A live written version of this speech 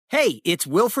Hey, it's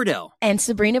Will Friedle. And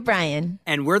Sabrina Bryan.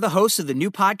 And we're the hosts of the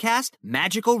new podcast,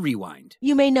 Magical Rewind.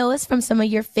 You may know us from some of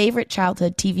your favorite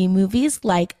childhood TV movies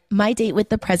like My Date with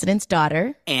the President's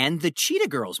Daughter. And the Cheetah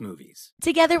Girls movies.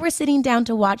 Together, we're sitting down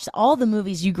to watch all the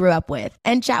movies you grew up with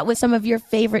and chat with some of your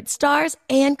favorite stars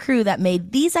and crew that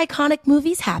made these iconic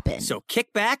movies happen. So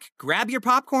kick back, grab your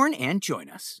popcorn, and join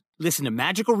us. Listen to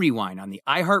Magical Rewind on the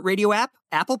iHeartRadio app,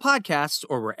 Apple Podcasts,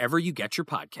 or wherever you get your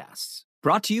podcasts.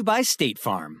 Brought to you by State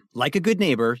Farm. Like a good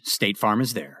neighbor, State Farm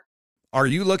is there. Are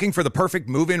you looking for the perfect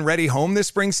move-in ready home this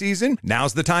spring season?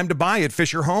 Now's the time to buy at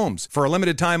Fisher Homes. For a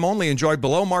limited time only, enjoy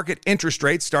below-market interest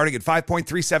rates starting at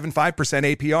 5.375%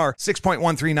 APR,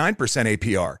 6.139%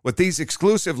 APR. With these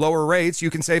exclusive lower rates, you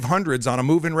can save hundreds on a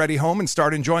move-in ready home and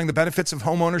start enjoying the benefits of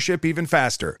home ownership even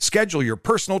faster. Schedule your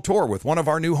personal tour with one of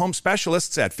our new home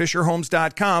specialists at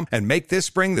FisherHomes.com and make this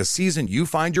spring the season you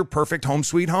find your perfect home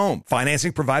sweet home.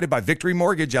 Financing provided by Victory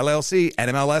Mortgage, LLC,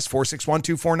 NMLS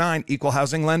 461249, Equal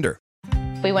Housing Lender.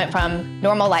 We went from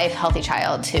normal life, healthy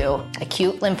child to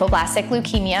acute lymphoblastic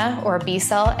leukemia or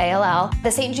B-cell ALL.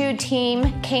 The St. Jude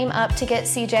team came up to get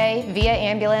CJ via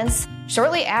ambulance.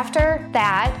 Shortly after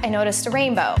that, I noticed a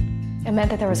rainbow. It meant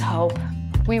that there was hope.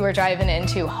 We were driving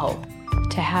into hope.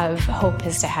 To have hope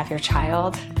is to have your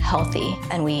child healthy,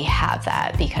 and we have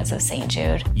that because of St.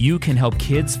 Jude. You can help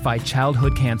kids fight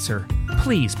childhood cancer.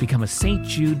 Please become a St.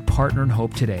 Jude Partner in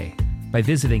Hope today by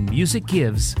visiting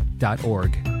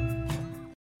musicgives.org.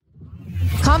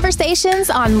 Conversations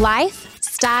on life,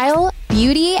 style,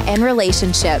 beauty, and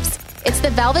relationships. It's the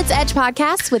Velvet's Edge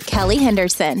podcast with Kelly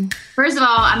Henderson. First of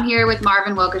all, I'm here with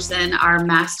Marvin Wilkerson, our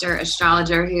master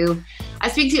astrologer, who I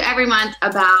speak to every month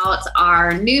about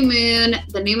our new moon,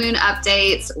 the new moon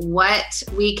updates, what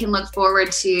we can look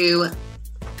forward to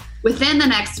within the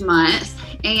next month.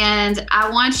 And I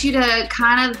want you to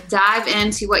kind of dive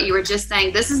into what you were just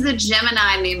saying. This is the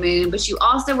Gemini new moon, but you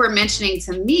also were mentioning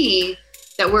to me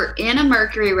that we're in a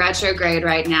Mercury retrograde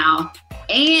right now,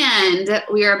 and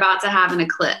we are about to have an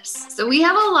eclipse. So we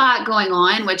have a lot going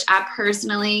on, which I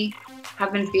personally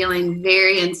have been feeling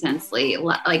very intensely,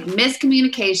 like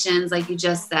miscommunications, like you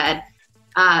just said,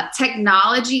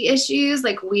 technology issues,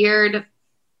 like weird,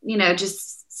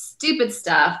 just stupid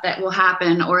stuff that will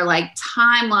happen, or like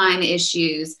timeline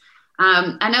issues.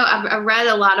 I know I've read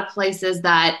a lot of places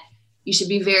that you should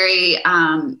be very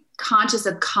conscious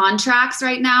of contracts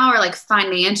right now, or like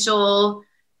financial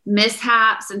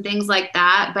mishaps and things like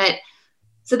that. But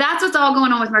so that's what's all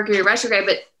going on with Mercury retrograde.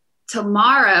 But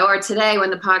tomorrow, or today when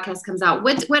the podcast comes out,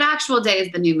 what actual day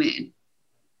is the new moon?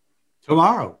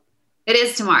 Tomorrow. It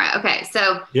is tomorrow. Okay.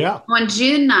 So yeah, on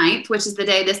June 9th, which is the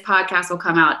day this podcast will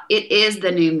come out, it is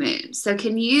the new moon. So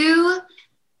can you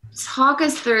talk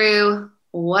us through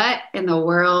what in the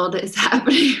world is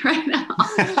happening right now?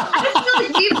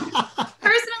 I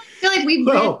feel like we've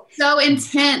been so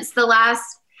intense the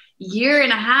last year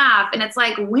and a half, and it's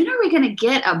like, when are we going to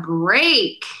get a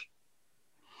break?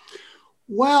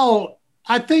 Well,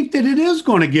 I think that it is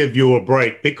going to give you a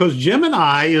break, because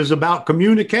Gemini is about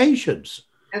communications.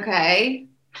 Okay.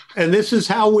 And this is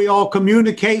how we all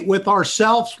communicate with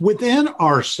ourselves within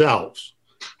ourselves,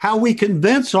 how we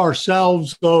convince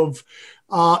ourselves of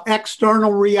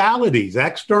external realities,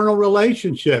 external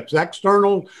relationships,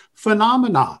 external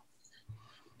phenomena.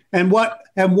 And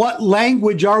what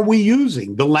language are we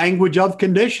using? The language of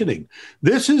conditioning.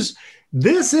 This is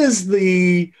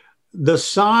the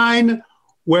sign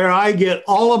where I get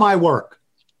all of my work.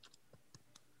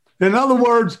 In other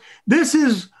words, this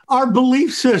is our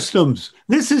belief systems.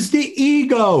 This is the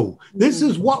ego. This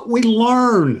is what we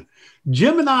learn.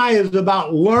 Gemini is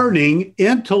about learning,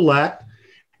 intellect,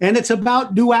 and it's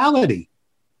about duality.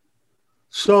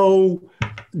 So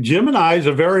Geminis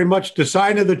are very much the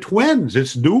sign of the twins.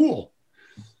 It's dual.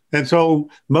 And so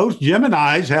most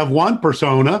Geminis have one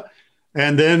persona,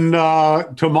 and then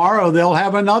tomorrow they'll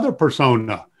have another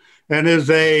persona. And as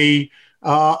they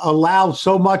allow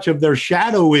so much of their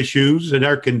shadow issues and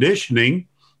their conditioning,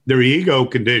 their ego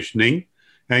conditioning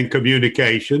and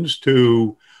communications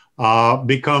to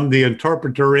become the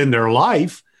interpreter in their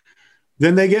life,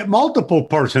 then they get multiple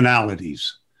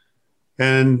personalities.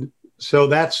 And so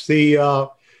that's the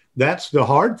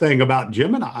hard thing about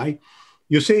Gemini.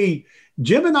 You see,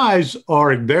 Geminis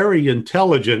are very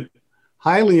intelligent,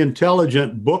 highly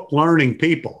intelligent, book-learning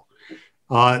people.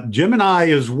 Gemini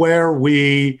is where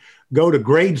we go to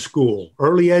grade school,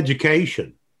 early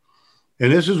education.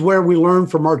 And this is where we learn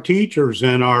from our teachers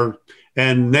and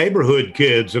neighborhood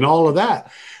kids and all of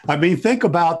that. I mean, think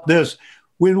about this.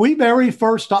 When we very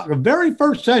first talked, the very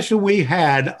first session we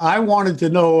had, I wanted to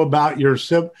know about your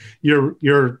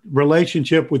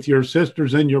relationship with your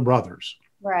sisters and your brothers.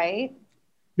 Right.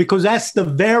 because that's the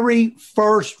very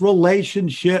first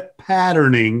relationship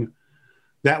patterning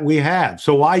that we have.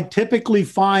 So I typically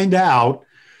find out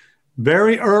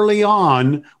very early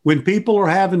on when people are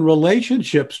having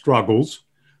relationship struggles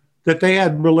that they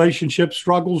had relationship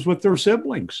struggles with their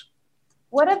siblings.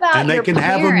 What about and they your can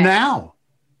parents? have them now.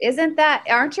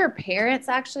 Aren't your parents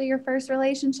actually your first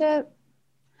relationship?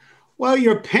 Well,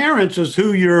 your parents is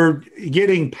who you're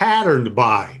getting patterned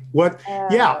by.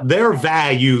 Their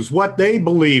values, what they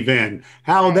believe in,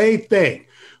 how they think.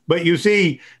 But you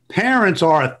see, parents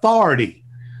are authority.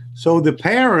 So the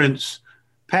parents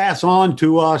pass on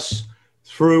to us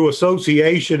through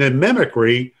association and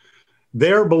mimicry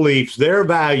their beliefs, their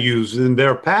values, and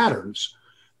their patterns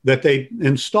that they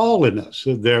install in us,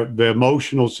 their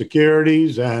emotional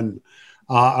securities and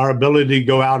our ability to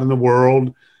go out in the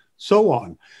world, so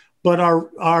on. But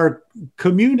our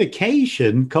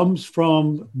communication comes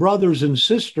from brothers and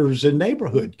sisters and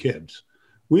neighborhood kids.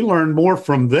 We learn more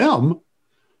from them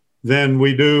than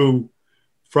we do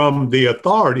from the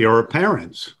authority or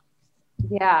parents.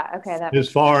 Yeah. Okay. As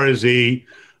far as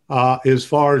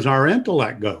our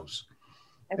intellect goes.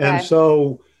 Okay. And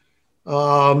so,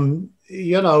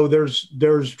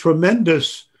 there's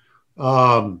tremendous,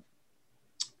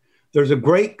 there's a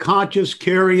great conscious,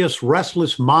 curious,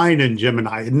 restless mind in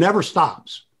Gemini. It never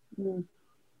stops. Mm.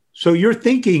 So your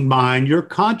thinking mind, your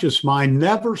conscious mind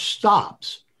never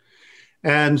stops.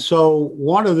 And so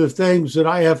one of the things that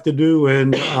I have to do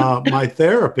in my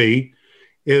therapy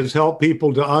is help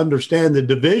people to understand the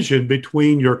division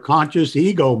between your conscious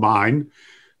ego mind,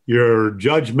 your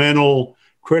judgmental,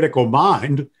 critical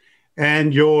mind,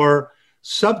 and your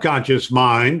subconscious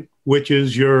mind, which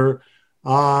is your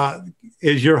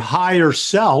higher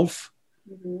self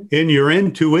in your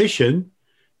intuition.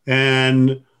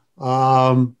 And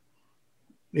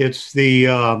it's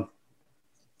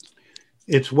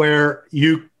where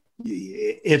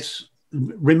it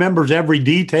remembers every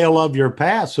detail of your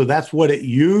past. So that's what it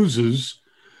uses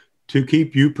to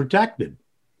keep you protected.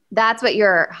 That's what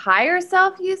your higher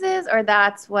self uses, or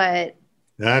that's what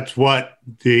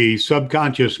the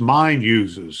subconscious mind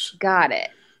uses. Got it.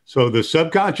 So the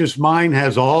subconscious mind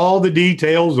has all the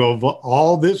details of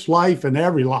all this life and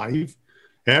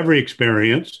every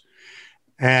experience.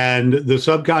 And the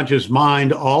subconscious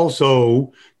mind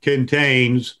also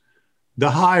contains the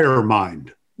higher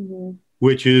mind,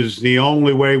 which is the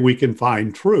only way we can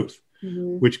find truth,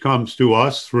 which comes to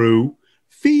us through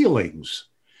feelings.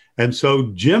 And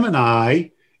so Gemini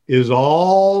is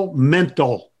all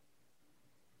mental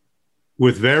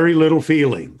with very little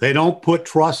feeling. They don't put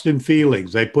trust in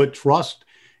feelings. They put trust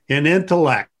in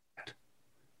intellect.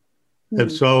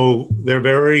 And so they're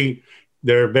very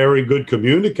good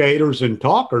communicators and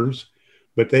talkers,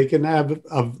 but they can have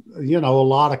a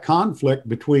lot of conflict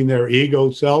between their ego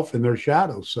self and their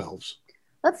shadow selves.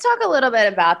 Let's talk a little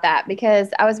bit about that, because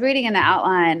I was reading in the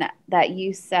outline that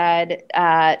you said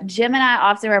Gemini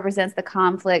often represents the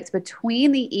conflict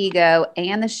between the ego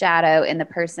and the shadow in the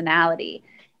personality.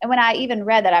 And when I even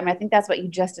read that, I think that's what you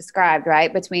just described,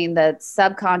 right? Between the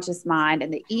subconscious mind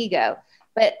and the ego.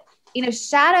 But,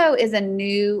 shadow is a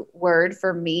new word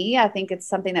for me. I think it's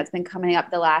something that's been coming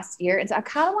up the last year. And so I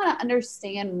kind of want to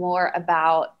understand more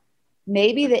about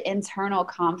maybe the internal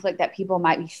conflict that people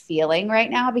might be feeling right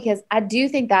now, because I do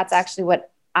think that's actually what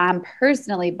I'm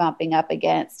personally bumping up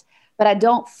against, but I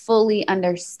don't fully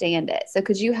understand it. So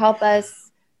could you help us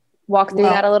walk through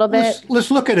that a little bit?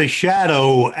 Let's look at a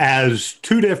shadow as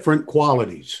two different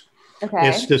qualities. Okay.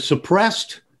 It's the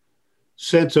suppressed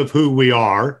sense of who we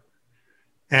are,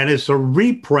 and it's a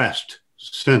repressed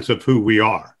sense of who we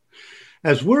are.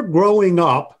 As we're growing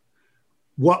up,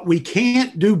 what we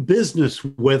can't do business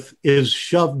with is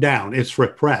shoved down. It's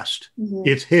repressed.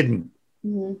 It's hidden.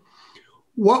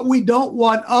 What we don't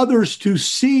want others to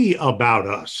see about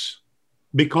us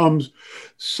becomes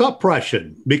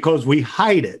suppression because we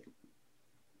hide it.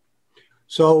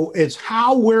 So it's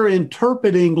how we're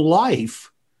interpreting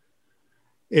life.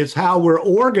 It's how we're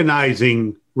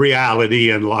organizing reality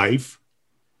and life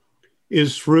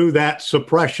is through that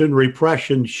suppression,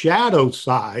 repression, shadow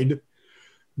side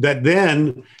that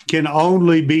then can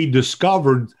only be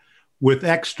discovered with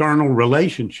external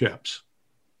relationships.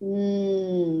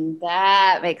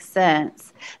 That makes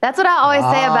sense. That's what I always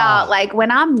say about, like,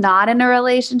 when I'm not in a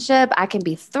relationship, I can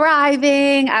be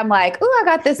thriving. I'm like, ooh, I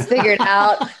got this figured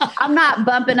out. I'm not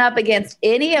bumping up against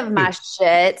any of my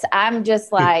shit. I'm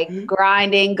just like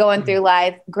grinding, going through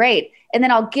life. Great. And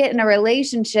then I'll get in a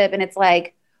relationship and it's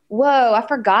like, whoa, I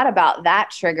forgot about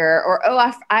that trigger. Or,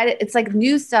 it's like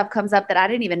new stuff comes up that I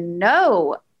didn't even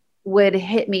know would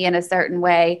hit me in a certain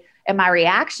way. And my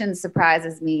reaction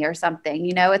surprises me or something,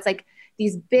 it's like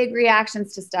these big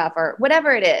reactions to stuff or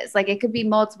whatever it is. Like it could be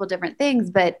multiple different things,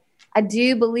 but I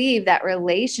do believe that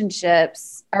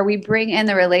relationships, or we bring in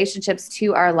the relationships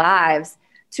to our lives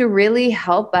to really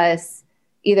help us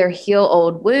either heal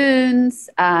old wounds,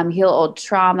 heal old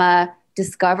trauma,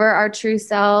 discover our true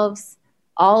selves,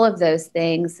 all of those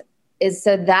things.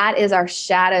 So that is our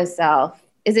shadow self.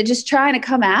 Is it just trying to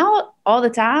come out all the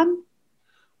time?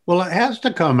 Well, it has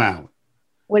to come out.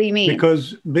 What do you mean?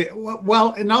 Because,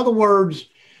 well, in other words,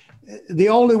 the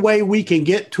only way we can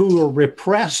get to a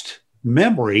repressed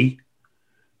memory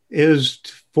is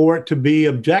for it to be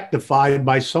objectified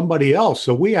by somebody else.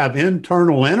 So we have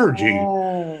internal energy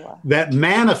that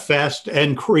manifests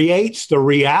and creates the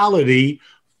reality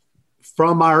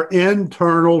from our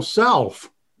internal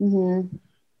self. Mm-hmm.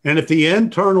 And if the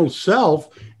internal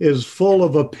self is full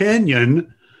of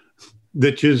opinion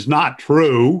that is not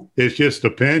true, it's just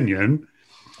opinion,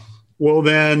 well,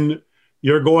 then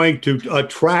you're going to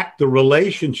attract the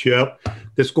relationship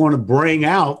that's going to bring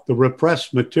out the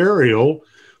repressed material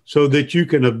so that you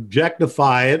can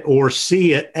objectify it or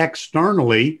see it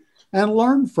externally and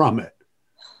learn from it.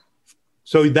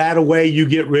 So that way you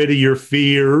get rid of your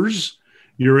fears,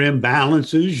 your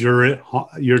imbalances,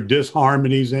 your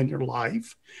disharmonies in your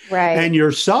life. Right. And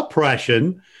your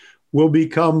suppression will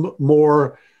become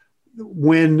more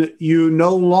when you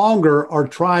no longer are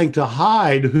trying to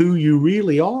hide who you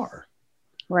really are.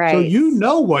 Right. So you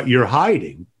know what you're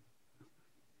hiding.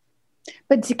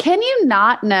 But can you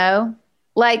not know?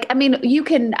 Like, I mean, you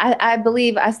can, I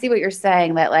believe, I see what you're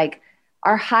saying, that like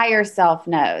our higher self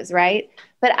knows, right?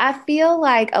 But I feel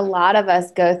like a lot of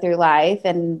us go through life,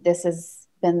 and this has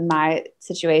been my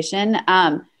situation,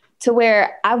 to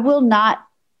where I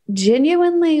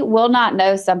genuinely will not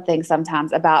know something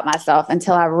sometimes about myself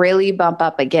until I really bump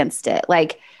up against it.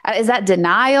 Like, is that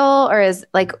denial, or is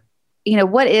like,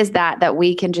 what is that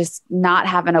we can just not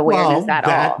have an awareness at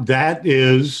all? That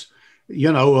is,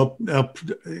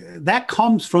 that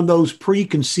comes from those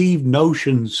preconceived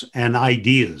notions and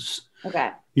ideas.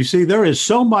 Okay. You see, there is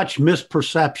so much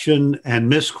misperception and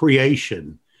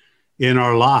miscreation in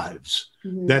our lives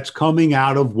that's coming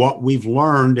out of what we've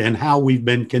learned and how we've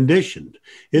been conditioned.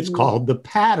 It's called the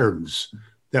patterns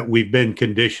that we've been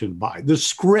conditioned by, the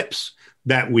scripts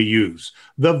that we use,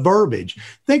 the verbiage.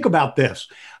 Think about this.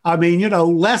 I mean,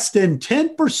 less than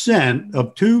 10%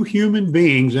 of two human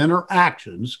beings'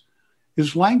 interactions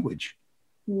is language.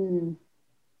 Mm.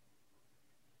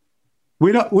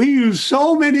 We use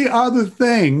so many other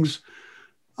things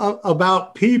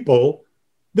about people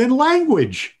than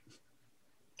language.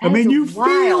 That's you wild.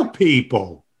 feel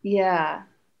people. Yeah.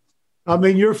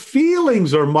 Your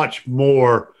feelings are much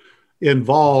more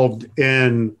involved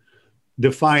in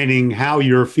defining how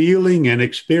you're feeling and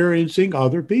experiencing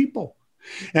other people.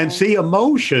 And see,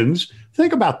 emotions,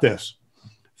 think about this.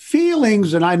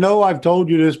 Feelings, and I know I've told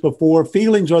you this before,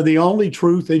 feelings are the only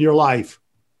truth in your life.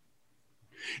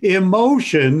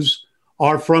 Emotions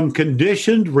are from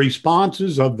conditioned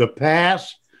responses of the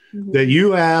past that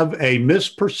you have a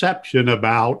misperception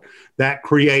about that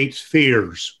creates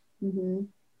fears. Mm-hmm.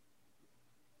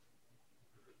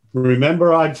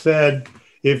 Remember, I said,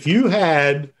 if you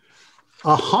had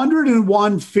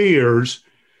 101 fears,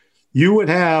 you would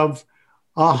have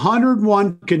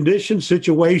 101 conditioned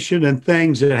situation and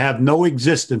things that have no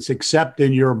existence except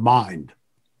in your mind.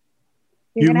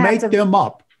 You make them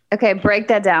up. Okay, break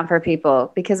that down for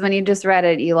people, because when you just read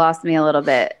it, you lost me a little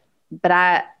bit. But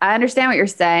I understand what you're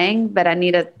saying, but I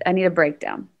need a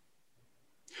breakdown.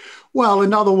 Well,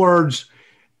 in other words,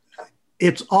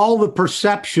 it's all the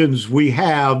perceptions we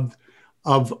have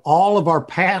of all of our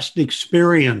past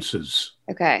experiences.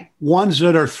 Okay. Ones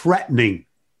that are threatening.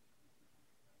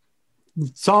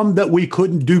 Some that we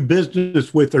couldn't do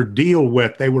business with or deal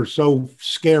with. They were so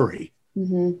scary.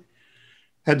 Mm-hmm.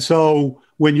 And so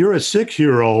when you're a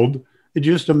 6-year-old,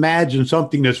 just imagine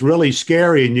something that's really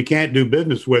scary and you can't do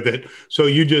business with it. So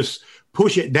you just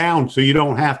push it down so you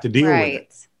don't have to deal with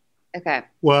it. Okay.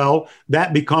 Well,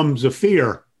 that becomes a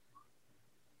fear.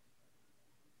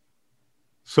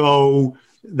 So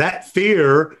that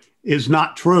fear is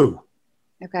not true.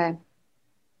 Okay.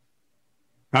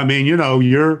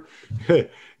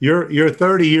 You're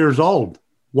 30 years old.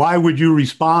 Why would you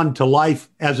respond to life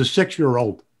as a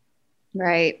 6-year-old?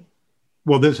 Right.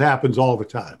 Well, this happens all the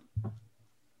time.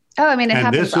 Oh, it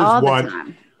happens all the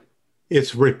time.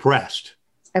 It's repressed.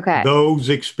 Okay. Those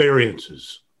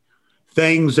experiences,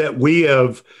 things that we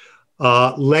have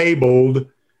labeled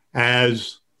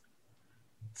as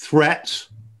threats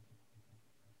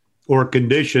or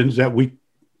conditions that we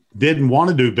didn't want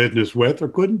to do business with or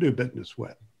couldn't do business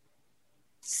with.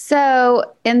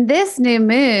 So in this new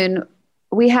moon,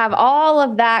 we have all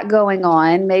of that going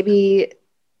on, maybe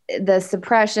the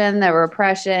suppression, the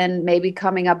repression, maybe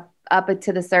coming up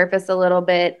to the surface a little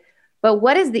bit. But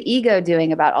what is the ego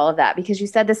doing about all of that? Because you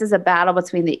said this is a battle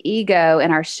between the ego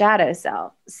and our shadow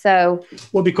self. So,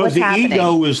 well, because the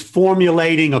ego is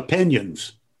formulating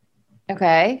opinions.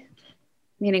 Okay.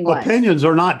 Meaning what? Opinions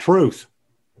are not truth.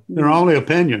 They're only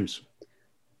opinions.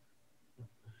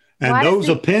 And those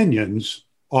opinions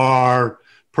are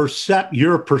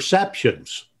your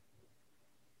perceptions.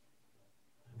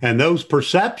 And those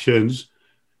perceptions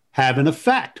have an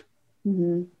effect.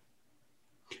 Mm-hmm.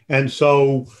 And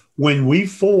so when we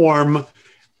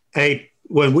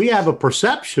have a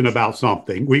perception about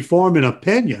something, we form an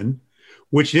opinion,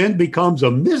 which then becomes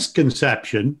a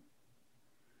misconception,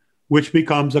 which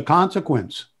becomes a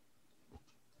consequence.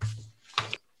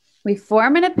 We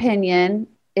form an opinion,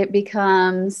 it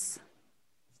becomes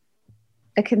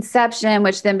a conception,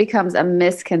 which then becomes a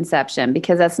misconception,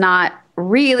 because that's not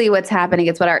really what's happening.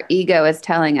 It's what our ego is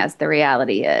telling us the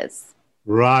reality is.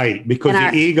 Right, because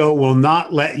the ego will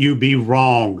not let you be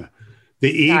wrong. The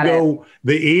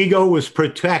ego is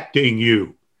protecting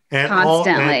you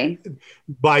constantly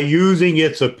by using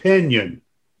its opinion.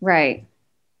 Right.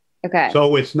 Okay.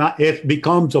 So it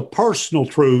becomes a personal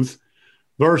truth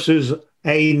versus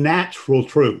a natural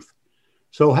truth.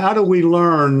 So how do we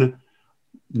learn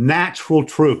natural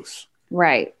truths?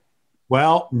 Right.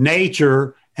 Well,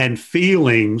 nature and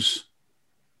feelings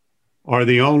are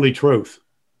the only truth.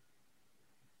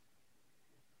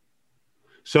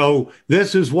 So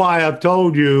this is why I've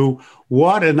told you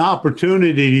what an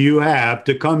opportunity you have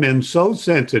to come in so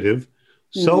sensitive,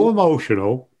 so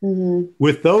emotional,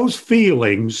 with those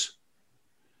feelings,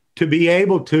 to be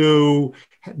able to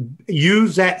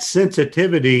use that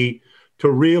sensitivity to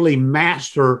really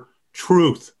master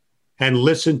truth and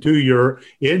listen to your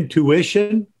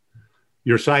intuition,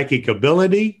 your psychic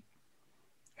ability,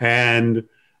 and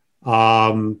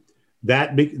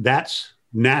that's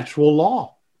natural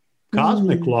law.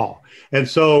 Cosmic law. And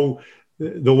so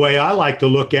the way I like to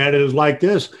look at it is like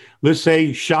this. Let's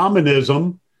say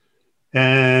shamanism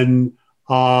and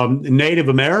Native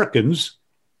Americans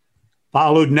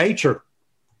followed nature.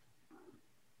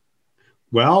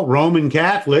 Well, Roman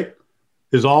Catholic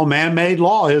is all man-made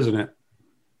law, isn't it?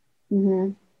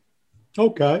 Mm-hmm.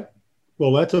 Okay.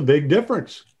 Well, that's a big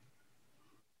difference.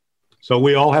 So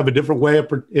we all have a different way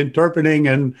of interpreting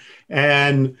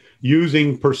and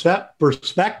using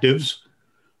perspectives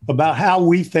about how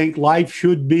we think life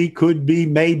should be, could be,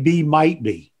 may be, might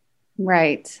be.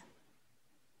 Right.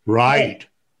 Right.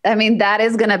 I mean, that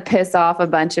is going to piss off a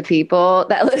bunch of people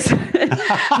that listen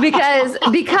because,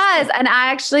 and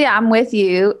I'm with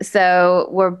you. So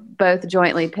we're both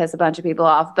jointly piss a bunch of people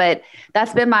off, but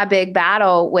that's been my big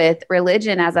battle with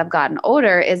religion as I've gotten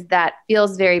older, is that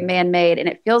feels very man-made and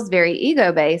it feels very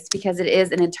ego-based because it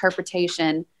is an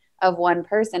interpretation of one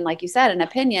person, like you said, an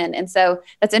opinion. And so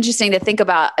that's interesting to think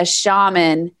about a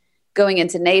shaman going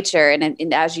into nature.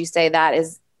 And as you say, that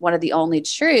is one of the only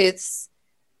truths.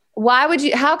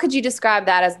 How could you describe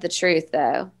that as the truth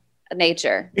though?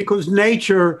 Nature? Because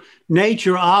nature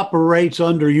operates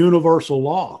under universal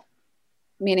law.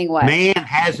 Meaning what? Man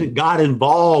hasn't got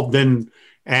involved and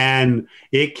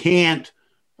it can't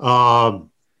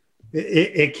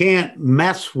it can't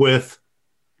mess with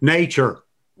nature.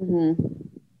 Mm-hmm.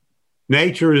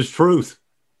 Nature is truth.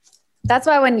 That's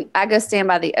why when I go stand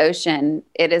by the ocean,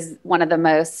 it is one of the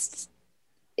most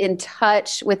in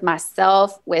touch with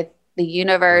myself, with the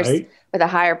universe, right, with a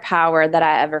higher power that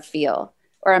I ever feel,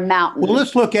 or a mountain. Well,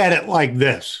 let's look at it like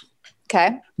this.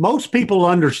 Okay. Most people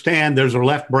understand there's a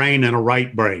left brain and a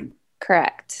right brain.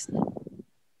 Correct.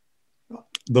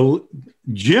 The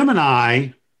Gemini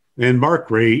in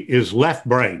Mercury is left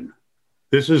brain.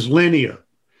 This is linear.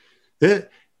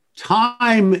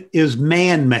 Time is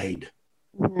man-made.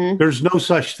 Mm-hmm. There's no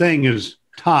such thing as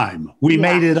time. We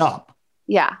made it up.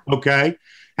 Yeah. Okay.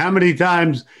 How many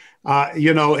times,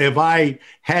 if I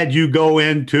had you go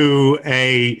into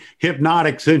a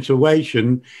hypnotic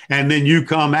situation and then you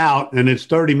come out and it's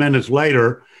 30 minutes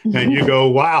later and you go,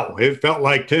 wow, it felt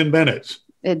like 10 minutes.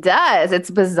 It does. It's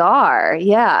bizarre.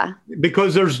 Yeah.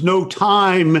 Because there's no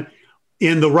time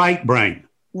in the right brain.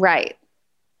 Right.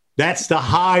 That's the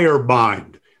higher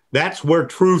mind. That's where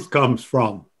truth comes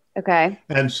from. Okay.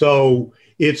 And so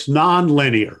it's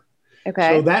nonlinear.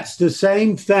 Okay. So that's the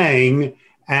same thing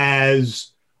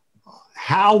as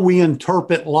how we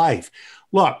interpret life.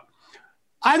 Look,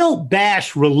 I don't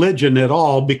bash religion at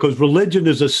all because religion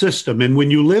is a system. And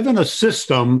when you live in a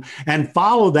system and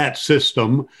follow that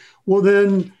system, well,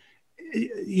 then,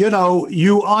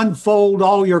 you unfold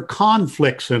all your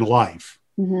conflicts in life.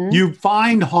 You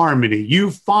find harmony.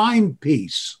 You find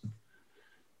peace.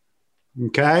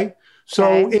 Okay?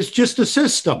 So it's just a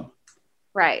system.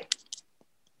 Right.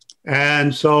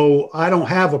 And so I don't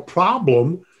have a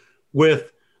problem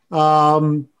with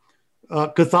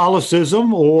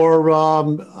Catholicism or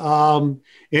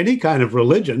any kind of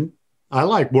religion. I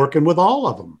like working with all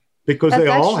of them because they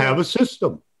all have a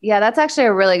system. Yeah, that's actually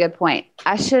a really good point.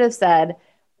 I should have said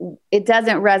it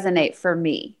doesn't resonate for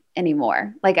me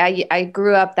anymore. Like I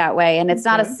grew up that way, and it's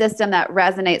not a system that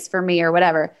resonates for me or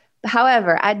whatever.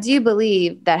 However, I do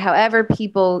believe that however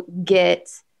people get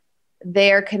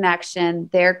their connection,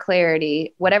 their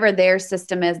clarity, whatever their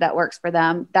system is that works for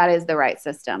them, that is the right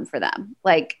system for them.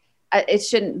 Like it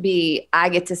shouldn't be, I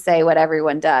get to say what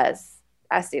everyone does.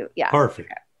 I see. Yeah.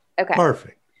 Perfect. Okay.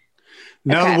 Perfect.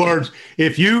 In other words,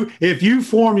 if you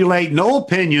formulate no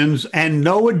opinions and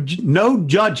no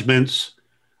judgments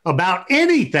about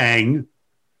anything,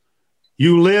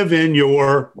 you live in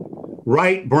your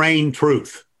right brain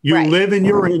truth. You live in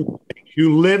your instinct.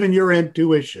 You live in your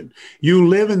intuition. You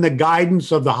live in the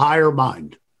guidance of the higher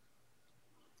mind.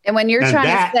 And when you're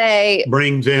trying to say,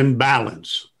 brings in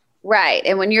balance. Right.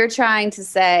 And when you're trying to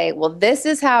say, well, this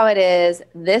is how it is,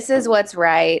 this is what's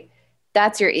right,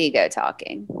 that's your ego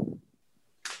talking.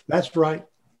 That's right.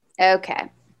 Okay.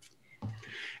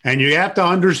 And you have to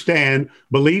understand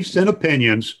beliefs and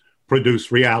opinions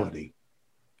produce reality.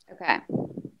 Okay.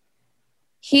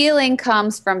 Healing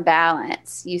comes from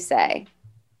balance, you say.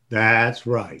 That's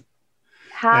right.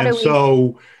 How do we?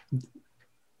 So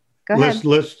go ahead.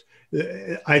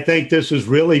 I think this is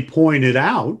really pointed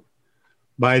out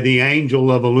by the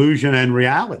angel of illusion and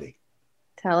reality.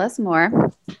 Tell us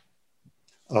more.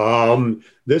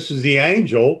 This is the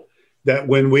angel that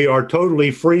when we are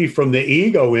totally free from the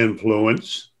ego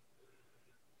influence,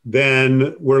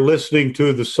 then we're listening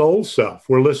to the soul self.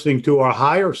 We're listening to our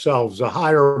higher selves, a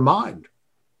higher mind.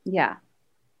 Yeah.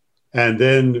 And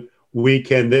then we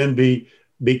can then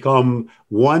become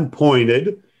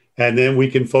one-pointed, and then we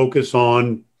can focus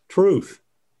on truth.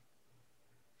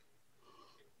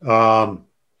 And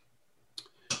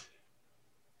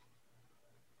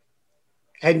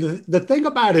the thing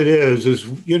about it is,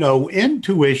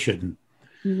 intuition.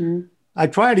 Mm-hmm. I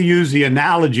try to use the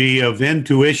analogy of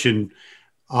intuition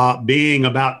being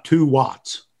about 2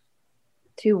 watts.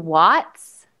 2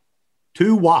 watts?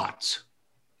 2 watts.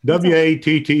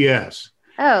 WATTS.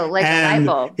 Oh, like a light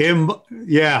bulb.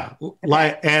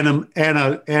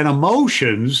 And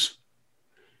emotions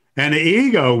and the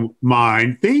ego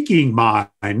mind, thinking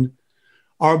mind,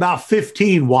 are about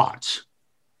 15 watts.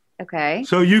 Okay.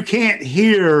 So you can't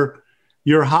hear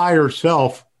your higher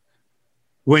self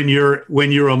when you're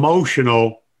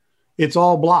emotional. It's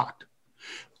all blocked.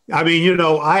 I mean,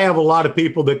 I have a lot of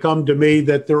people that come to me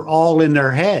that they're all in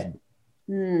their head.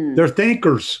 They're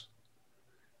thinkers.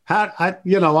 I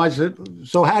said,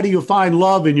 so how do you find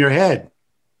love in your head?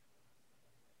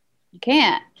 You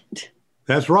can't.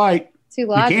 That's right. Too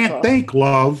logical. You can't think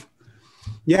love.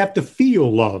 You have to feel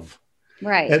love.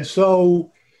 Right. And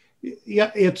so,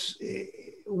 it's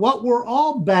what we're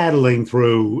all battling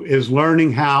through is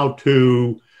learning how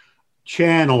to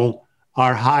channel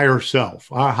our higher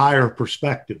self, our higher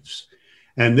perspectives.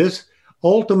 And this,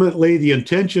 ultimately, the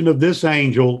intention of this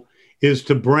angel is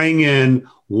to bring in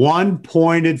one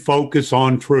pointed focus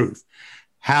on truth.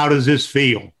 How does this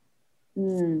feel?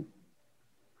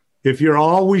 If you're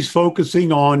always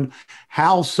focusing on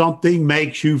how something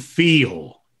makes you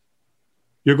feel,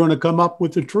 you're going to come up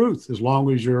with the truth, as long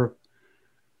as you're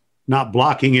not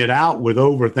blocking it out with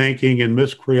overthinking and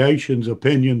miscreations,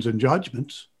 opinions, and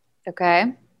judgments.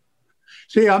 Okay.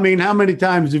 See, I mean, how many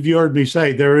times have you heard me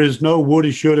say there is no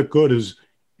woulda, shoulda, couldas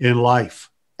in life?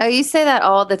 Oh, you say that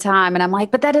all the time. And I'm like,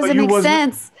 but that doesn't make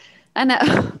sense. I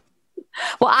know.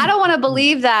 Well, I don't want to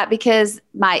believe that because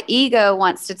my ego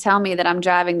wants to tell me that I'm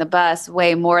driving the bus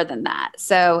way more than that.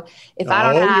 So if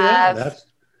I don't have,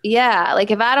 like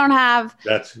if I don't have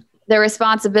the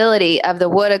responsibility of the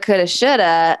woulda, coulda,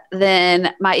 shoulda,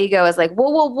 then my ego is like,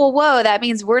 whoa. That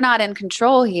means we're not in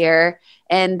control here.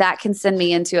 And that can send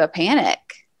me into a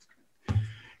panic.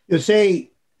 You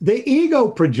see, the ego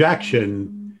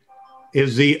projection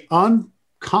is the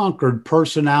unconquered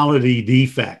personality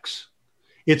defects.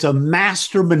 It's a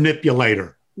master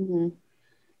manipulator. Mm-hmm.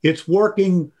 It's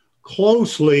working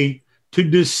closely to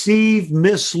deceive,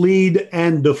 mislead,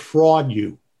 and defraud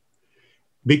you,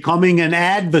 becoming an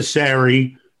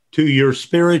adversary to your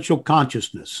spiritual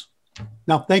consciousness.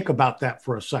 Now think about that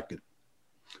for a second.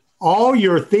 All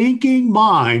your thinking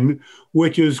mind,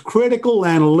 which is critical,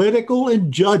 analytical,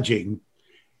 and judging,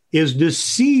 is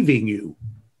deceiving you.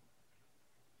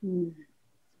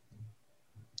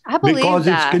 I believe because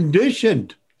that. it's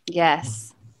conditioned.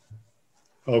 Yes.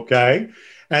 Okay.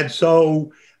 And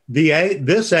so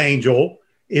this angel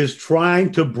is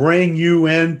trying to bring you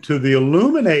into the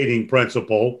illuminating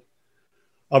principle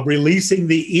of releasing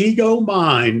the ego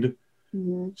mind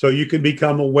so you can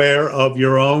become aware of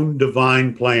your own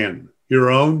divine plan, your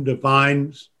own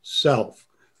divine self,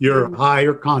 your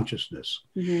higher consciousness.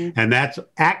 And that's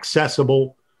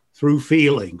accessible through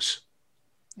feelings.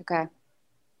 Okay.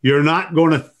 You're not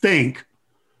going to think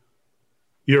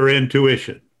your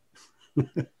intuition.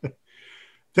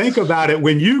 Think about it.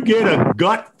 When you get a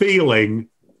gut feeling,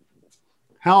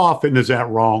 how often is that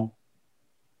wrong?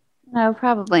 No,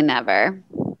 probably never.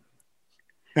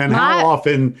 And how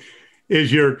often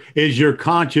is your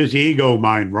conscious ego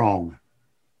mind wrong?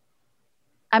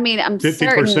 I mean, I'm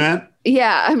 50%? certain.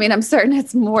 Yeah, I mean, I'm certain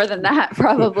it's more than that,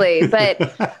 probably. But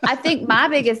I think my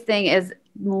biggest thing is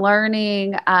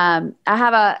learning. I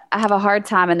have a hard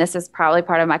time, and this is probably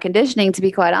part of my conditioning, to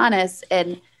be quite honest,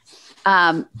 and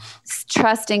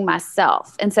trusting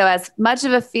myself. And so, as much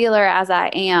of a feeler as I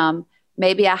am,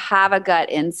 maybe I have a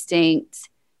gut instinct,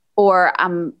 or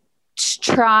I'm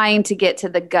trying to get to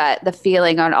the gut, the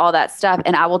feeling on all that stuff,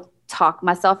 and I will talk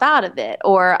myself out of it,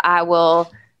 or I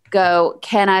will go,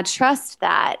 can I trust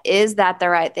that? Is that the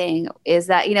right thing? Is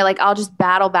that, like, I'll just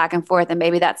battle back and forth, and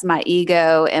maybe that's my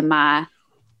ego and my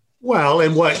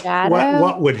and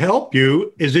what would help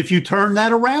you is if you turn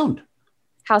that around.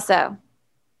 How so?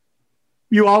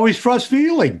 You always trust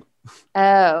feeling.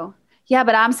 Oh, yeah,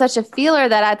 but I'm such a feeler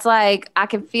that it's like I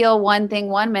can feel one thing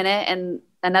 1 minute and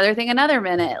another thing another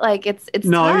minute. Like it's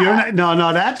no, tough. you're not.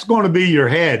 No, that's going to be your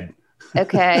head.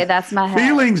 Okay, that's my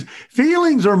head.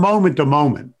 Feelings are moment to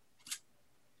moment.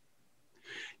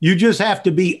 You just have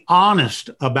to be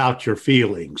honest about your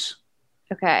feelings.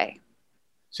 Okay.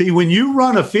 See, when you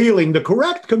run a feeling, the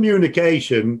correct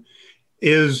communication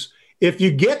is if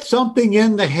you get something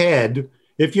in the head,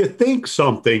 if you think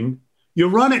something, you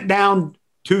run it down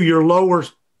to your lower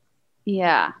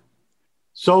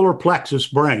solar plexus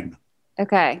brain.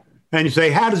 Okay. And you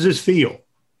say, how does this feel?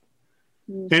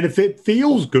 And if it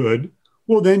feels good,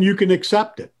 well, then you can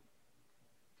accept it.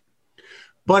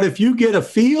 But if you get a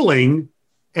feeling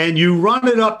and you run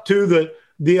it up to the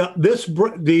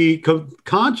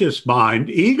conscious mind,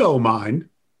 ego mind,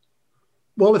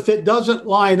 well, if it doesn't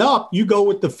line up, you go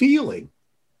with the feeling.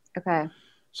 Okay.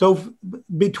 So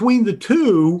between the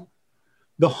two,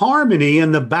 the harmony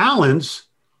and the balance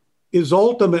is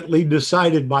ultimately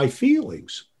decided by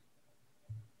feelings.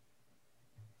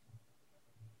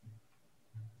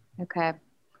 Okay.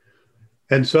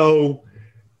 And so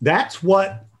that's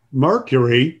what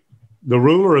Mercury, the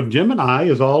ruler of Gemini,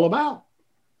 is all about.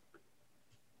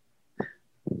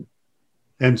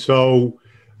 And so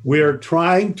we're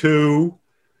trying to,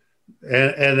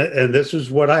 and this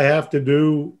is what I have to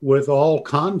do with all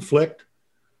conflict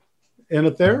in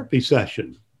a therapy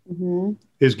session,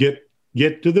 is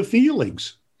get to the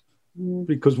feelings,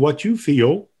 because what you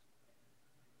feel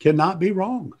cannot be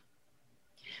wrong.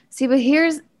 See, but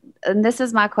and this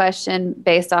is my question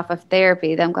based off of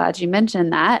therapy. I'm glad you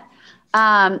mentioned that.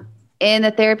 In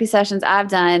the therapy sessions I've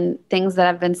done, things that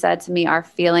have been said to me are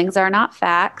feelings are not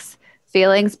facts.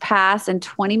 Feelings pass in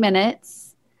 20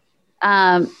 minutes.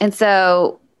 And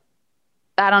so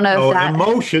I don't know if that...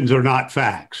 Emotions are not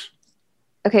facts.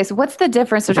 Okay, so what's the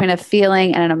difference between a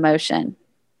feeling and an emotion?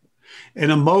 An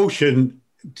emotion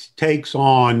takes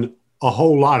on a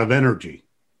whole lot of energy.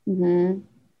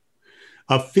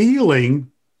 A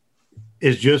feeling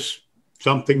is just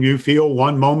something you feel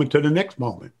one moment to the next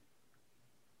moment.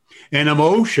 An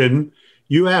emotion,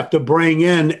 you have to bring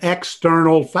in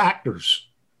external factors.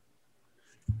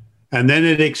 And then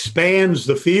it expands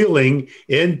the feeling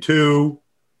into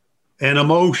an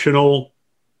emotional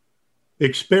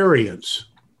experience.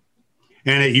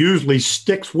 And it usually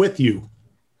sticks with you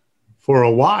for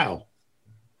a while.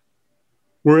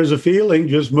 Whereas a feeling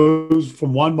just moves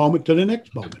from one moment to the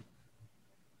next moment.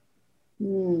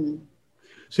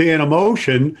 See, an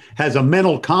emotion has a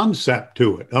mental concept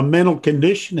to it, a mental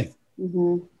conditioning,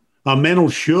 a mental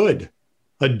should,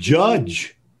 a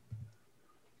judge,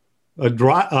 a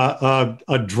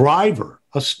driver,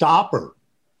 a stopper.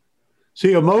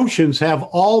 See, emotions have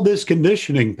all this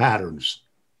conditioning patterns.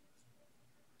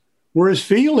 Whereas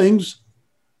feelings,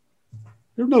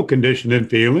 there's no condition in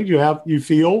feelings. You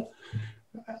feel,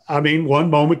 one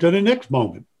moment to the next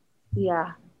moment.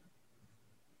 Yeah.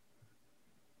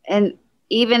 And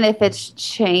even if it's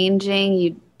changing,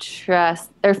 you trust,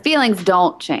 or feelings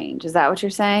don't change. Is that what you're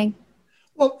saying?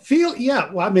 Well,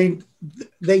 in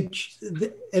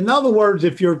other words,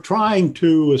 if you're trying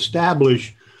to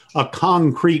establish a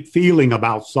concrete feeling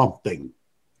about something,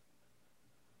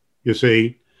 you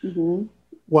see. Mm-hmm.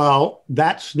 Well,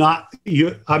 that's not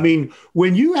you. I mean,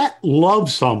 when you love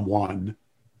someone,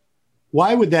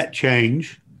 why would that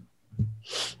change?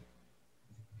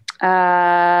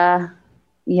 Yeah,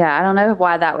 I don't know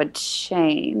why that would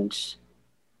change.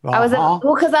 Uh-huh.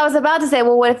 Because I was about to say,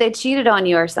 well, what if they cheated on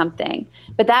you or something?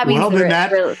 But that means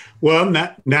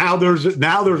now there's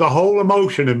a whole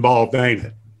emotion involved, ain't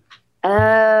it?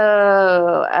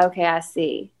 Oh, okay, I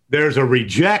see. There's a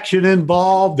rejection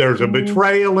involved. There's a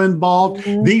betrayal involved.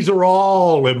 Mm-hmm. These are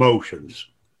all emotions.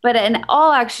 But in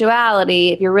all actuality,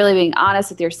 if you're really being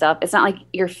honest with yourself, it's not like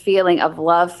your feeling of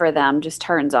love for them just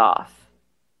turns off.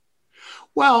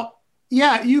 Well,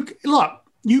 yeah, you can love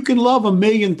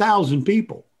 1,000,000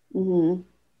 people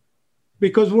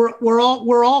because we're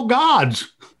all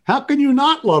gods. How can you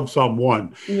not love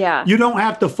someone? Yeah, you don't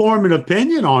have to form an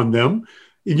opinion on them.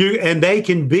 And they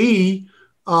can be.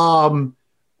 You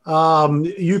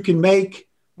can make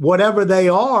whatever they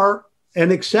are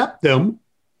and accept them,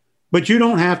 but you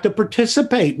don't have to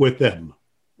participate with them.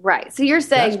 Right. So you're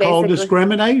saying that's called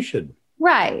discrimination.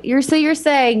 Right. You're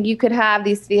saying you could have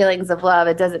these feelings of love.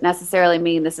 It doesn't necessarily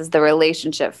mean this is the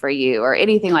relationship for you or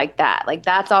anything like that. Like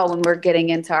that's all when we're getting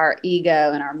into our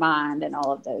ego and our mind and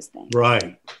all of those things.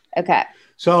 Right. Okay.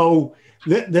 So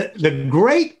the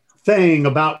great thing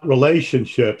about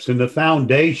relationships and the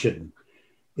foundation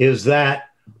is that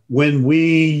when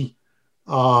we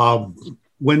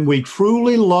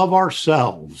truly love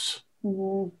ourselves,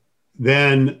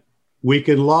 then we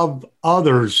can love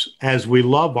others as we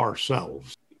love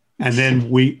ourselves. And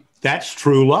then that's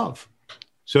true love.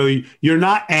 So you're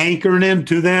not anchoring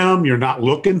into them. You're not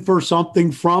looking for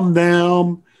something from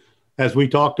them, as we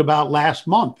talked about last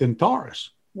month in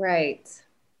Taurus. Right.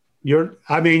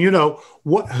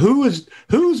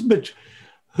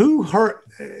 Who hurt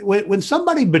when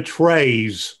somebody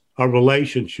betrays a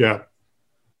relationship,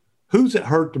 who's it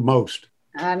hurt the most?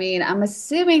 I mean, I'm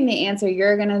assuming the answer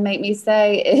you're going to make me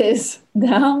say is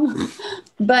them,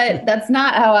 but that's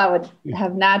not how I would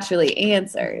have naturally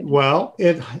answered. Well,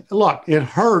 it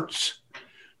hurts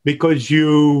because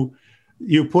you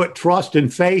put trust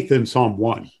and faith in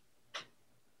someone.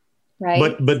 Right.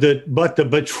 But the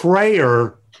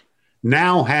betrayer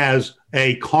now has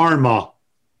a karma.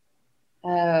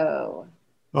 Oh.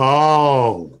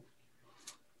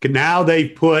 Now they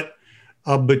put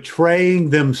a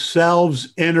betraying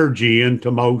themselves energy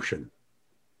into motion.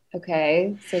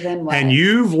 Okay. So then what? And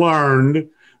you've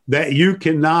learned that you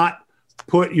cannot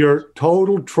put your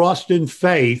total trust and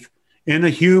faith in a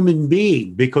human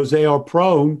being because they are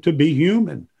prone to be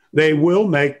human. They will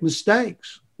make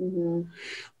mistakes. Mm-hmm.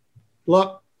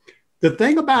 Look, the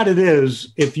thing about it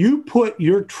is, if you put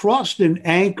your trust and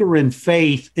anchor and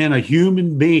faith in a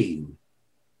human being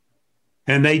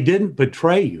and they didn't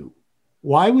betray you,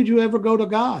 why would you ever go to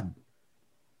God?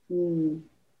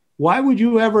 Why would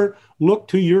you ever look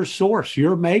to your source,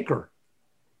 your maker,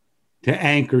 to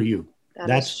anchor you?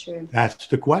 That's true. That's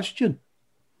the question.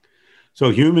 So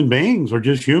human beings are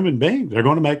just human beings. They're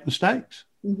going to make mistakes.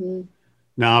 Mm-hmm.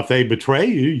 Now, if they betray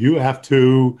you, you have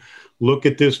to look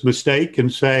at this mistake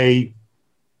and say,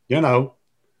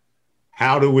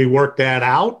 how do we work that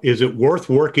out? Is it worth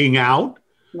working out?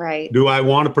 Right. Do I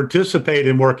want to participate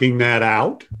in working that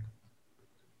out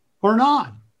or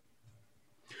not?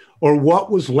 Or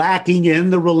what was lacking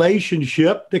in the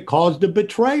relationship that caused the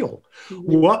betrayal?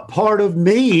 Mm-hmm. What part of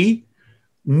me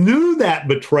knew that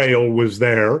betrayal was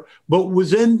there, but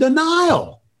was in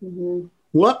denial? Mm-hmm.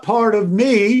 What part of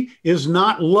me is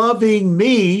not loving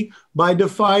me by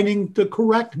defining the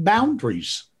correct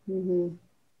boundaries? Mm-hmm.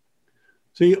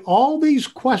 See, all these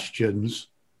questions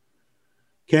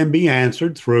can be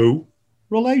answered through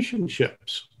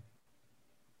relationships.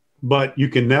 But you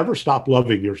can never stop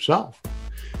loving yourself.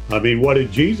 I mean, what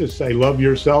did Jesus say? Love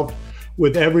yourself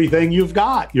with everything you've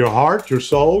got. Your heart, your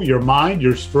soul, your mind,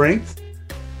 your strength.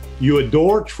 You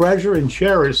adore, treasure, and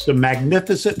cherish the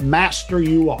magnificent master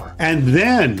you are. And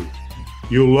then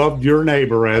you loved your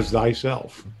neighbor as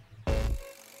thyself.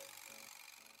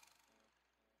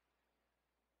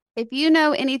 If you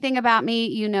know anything about me,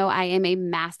 you know I am a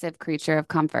massive creature of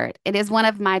comfort. It is one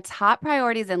of my top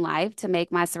priorities in life to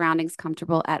make my surroundings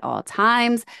comfortable at all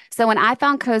times. So when I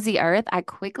found Cozy Earth, I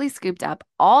quickly scooped up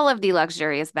all of the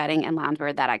luxurious bedding and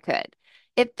loungewear that I could.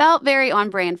 It felt very on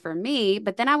brand for me,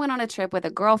 but then I went on a trip with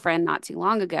a girlfriend not too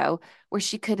long ago where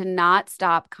she could not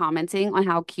stop commenting on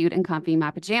how cute and comfy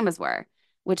my pajamas were,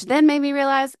 which then made me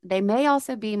realize they may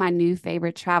also be my new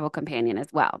favorite travel companion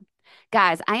as well.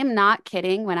 Guys, I am not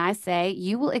kidding when I say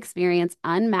you will experience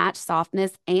unmatched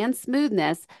softness and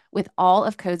smoothness with all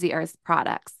of Cozy Earth's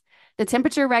products. The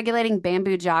temperature regulating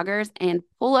bamboo joggers and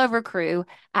pullover crew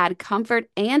add comfort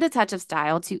and a touch of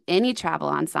style to any travel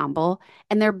ensemble,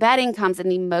 and their bedding comes in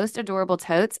the most adorable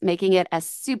totes, making it a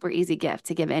super easy gift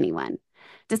to give anyone.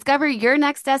 Discover your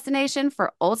next destination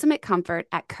for ultimate comfort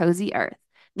at Cozy Earth.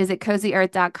 Visit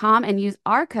CozyEarth.com and use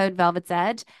our code Velvet's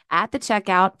Edge at the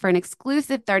checkout for an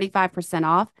exclusive 35%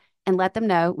 off, and let them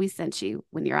know we sent you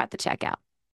when you're at the checkout.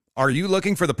 Are you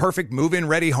looking for the perfect move-in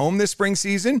ready home this spring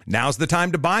season? Now's the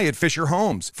time to buy at Fisher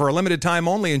Homes. For a limited time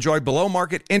only, enjoy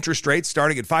below-market interest rates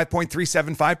starting at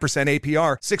 5.375%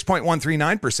 APR,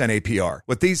 6.139% APR.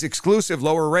 With these exclusive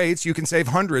lower rates, you can save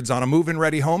hundreds on a move-in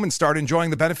ready home and start enjoying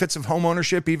the benefits of home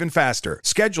ownership even faster.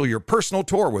 Schedule your personal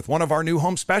tour with one of our new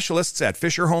home specialists at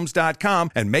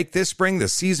FisherHomes.com and make this spring the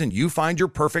season you find your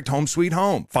perfect home sweet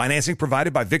home. Financing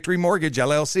provided by Victory Mortgage,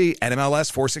 LLC,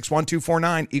 NMLS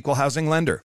 461249, Equal Housing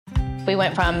Lender. We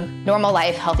went from normal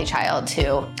life, healthy child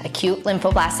to acute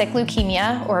lymphoblastic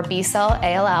leukemia or B-cell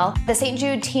ALL. The St.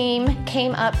 Jude team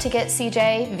came up to get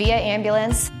CJ via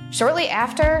ambulance. Shortly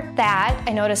after that,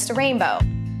 I noticed a rainbow.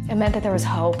 It meant that there was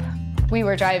hope. We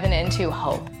were driving into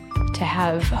hope. To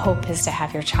have hope is to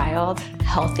have your child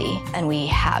healthy, and we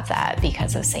have that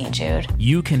because of St. Jude.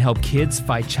 You can help kids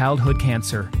fight childhood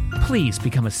cancer. Please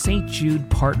become a St. Jude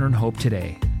Partner in Hope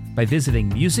today by visiting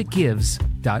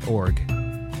musicgives.org.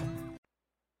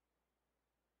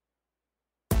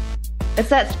 It's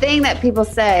that thing that people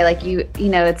say, like you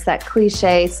know, it's that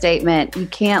cliche statement, you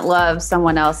can't love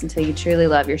someone else until you truly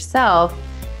love yourself,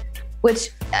 which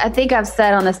I think I've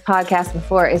said on this podcast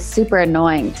before is super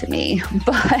annoying to me.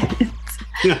 But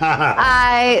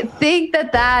I think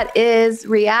that is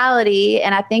reality.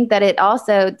 And I think that it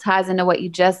also ties into what you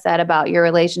just said about your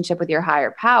relationship with your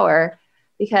higher power,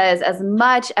 because as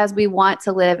much as we want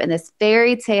to live in this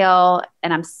fairy tale,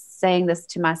 and I'm saying this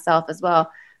to myself as well,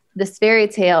 this fairy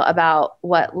tale about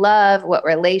what love, what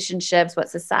relationships, what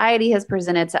society has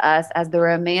presented to us as the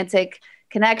romantic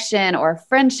connection or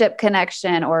friendship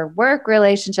connection or work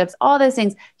relationships, all those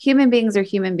things, human beings are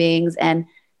human beings and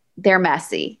they're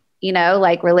messy, you know,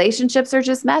 like relationships are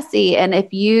just messy. And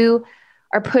if you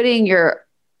are putting your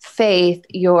faith,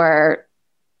 your,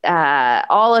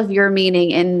 all of your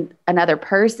meaning in another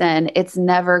person, it's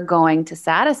never going to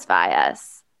satisfy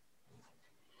us.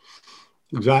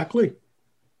 Exactly.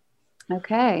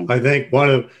 Okay. I think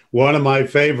one of my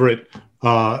favorite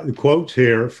quotes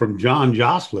here from John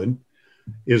Jocelyn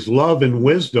is love and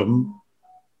wisdom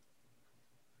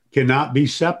cannot be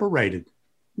separated.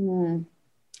 And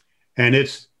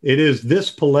it is this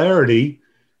polarity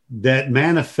that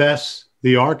manifests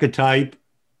the archetype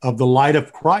of the light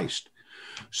of Christ.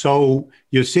 So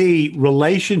you see,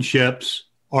 relationships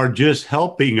are just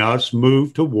helping us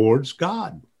move towards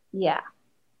God. Yeah.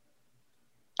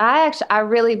 I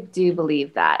really do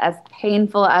believe that, as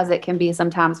painful as it can be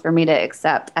sometimes for me to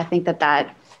accept. I think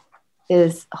that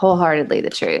is wholeheartedly the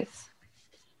truth.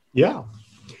 Yeah.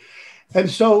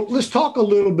 And so let's talk a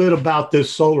little bit about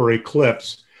this solar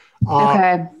eclipse.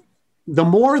 Okay. The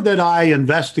more that I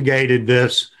investigated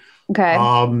this,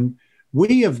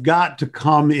 we have got to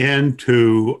come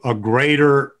into a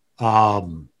greater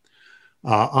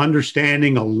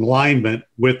understanding, alignment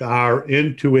with our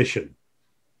intuition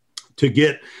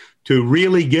to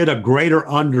really get a greater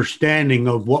understanding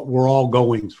of what we're all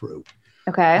going through.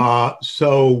 Okay.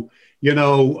 So, you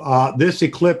know, this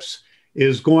eclipse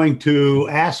is going to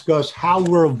ask us how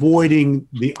we're avoiding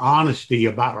the honesty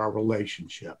about our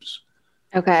relationships.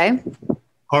 Okay.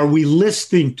 Are we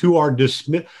listening to our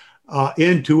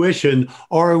intuition,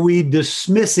 or are we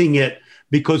dismissing it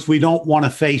because we don't want to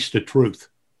face the truth?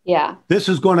 Yeah. This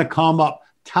is going to come up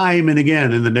time and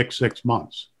again in the next 6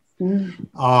 months.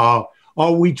 Are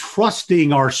we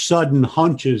trusting our sudden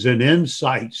hunches and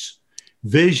insights,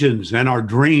 visions, and our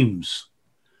dreams?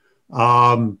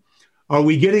 Are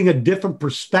we getting a different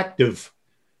perspective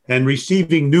and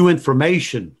receiving new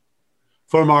information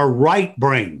from our right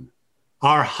brain,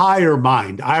 our higher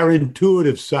mind, our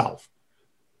intuitive self?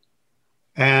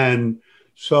 And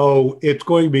so it's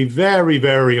going to be very,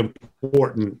 very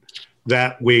important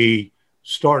that we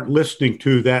start listening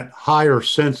to that higher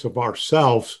sense of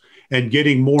ourselves and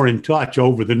getting more in touch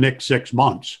over the next 6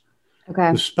 months. Okay.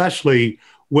 Especially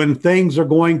when things are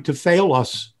going to fail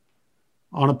us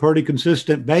on a pretty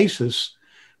consistent basis,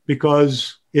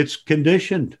 because it's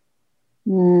conditioned.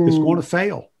 It's going to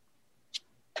fail.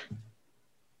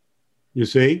 You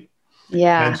see?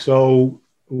 Yeah. And so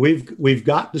we've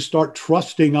got to start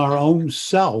trusting our own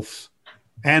self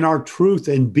and our truth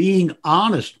and being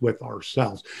honest with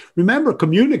ourselves. Remember,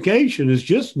 communication is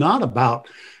just not about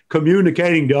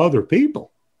communicating to other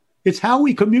people. It's how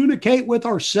we communicate with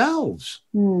ourselves.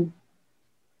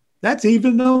 That's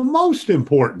even the most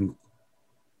important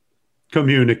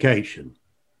communication.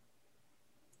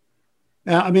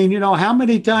 I mean, how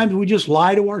many times we just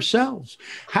lie to ourselves?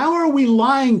 How are we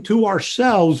lying to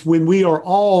ourselves when we are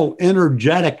all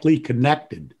energetically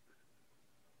connected?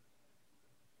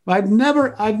 I've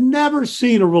never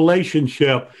seen a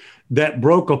relationship that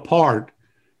broke apart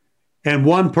and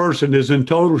one person is in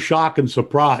total shock and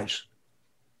surprise.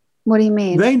 What do you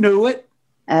mean? They knew it.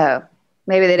 Oh,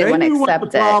 maybe they didn't want to accept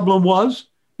what the problem was,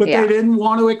 but they didn't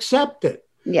want to accept it.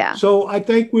 Yeah. So I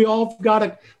think we're all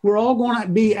going to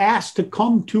be asked to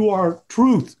come to our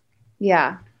truth.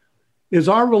 Yeah. Is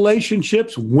our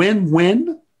relationships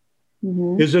win-win?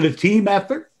 Mm-hmm. Is it a team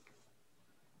effort?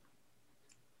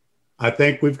 I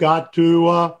think we've got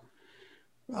to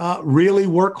really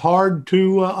work hard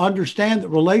to understand that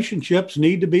relationships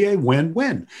need to be a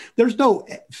win-win. There's no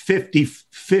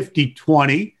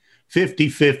 50-50-20,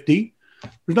 50-50.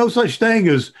 There's no such thing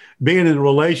as being in a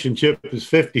relationship as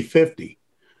 50-50.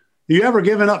 You ever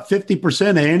given up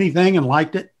 50% of anything and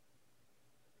liked it?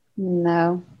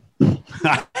 No. I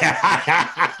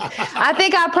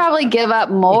think I'll probably give up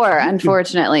more,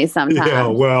 unfortunately, sometimes. Yeah,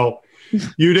 well,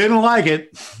 you didn't like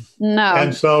it. No.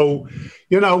 And so,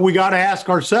 we got to ask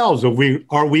ourselves, are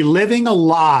we living a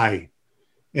lie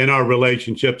in our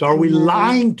relationships? Are we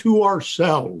lying to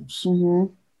ourselves?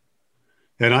 Mm-hmm.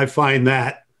 And I find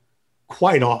that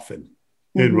quite often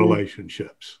in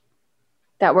relationships.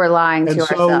 That we're lying to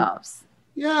ourselves.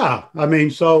 Yeah. I mean,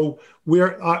 so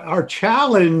our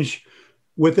challenge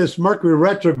with this Mercury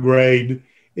retrograde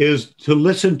is to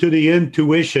listen to the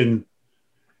intuition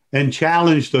and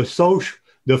challenge the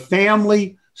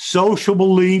family, social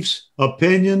beliefs,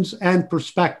 opinions, and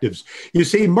perspectives. You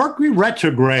see, Mercury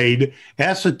retrograde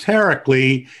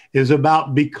esoterically is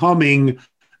about becoming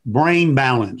brain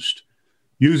balanced,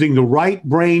 using the right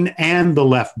brain and the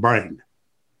left brain.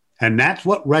 And that's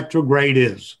what retrograde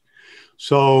is.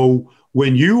 So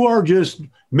when you are just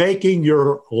making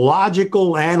your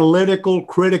logical, analytical,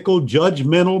 critical,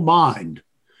 judgmental mind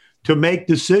to make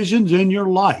decisions in your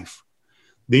life,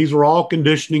 these are all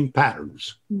conditioning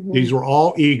patterns. Mm-hmm. These are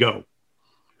all ego.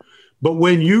 But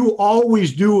when you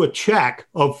always do a check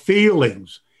of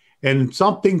feelings and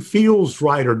something feels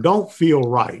right or don't feel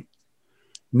right,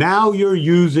 now you're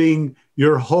using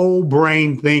your whole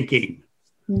brain thinking.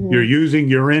 Mm-hmm. You're using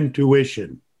your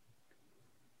intuition.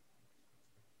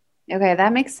 Okay,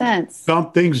 that makes sense.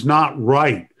 Something's not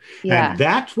right. Yeah. And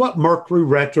that's what Mercury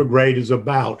retrograde is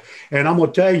about. And I'm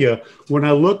going to tell you, when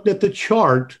I looked at the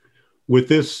chart with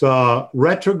this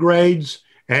retrogrades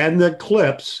and the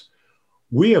eclipse,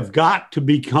 we have got to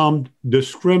become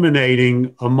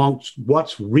discriminating amongst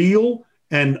what's real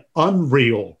and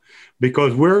unreal,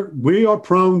 because we are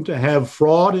prone to have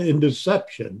fraud and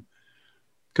deception,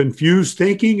 confused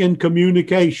thinking and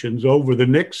communications over the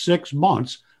next 6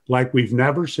 months like we've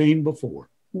never seen before.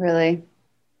 Really?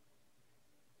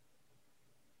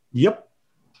 Yep.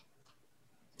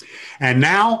 And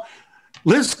now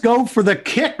let's go for the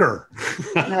kicker.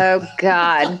 Oh,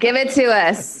 God. Give it to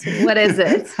us. What is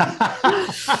it?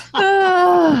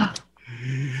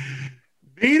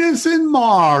 Venus and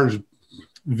Mars.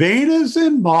 Venus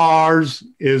and Mars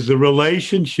is the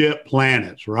relationship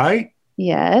planets, right?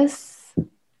 Yes.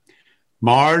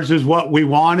 Mars is what we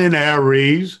want in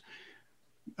Aries.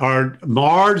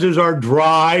 Mars is our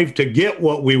drive to get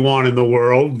what we want in the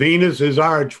world. Venus is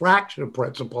our attraction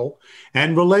principle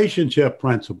and relationship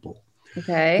principle.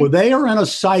 Okay. Well, they are in a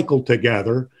cycle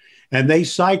together, and they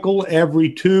cycle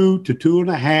every 2 to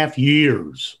 2.5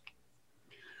 years.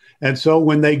 And so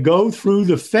when they go through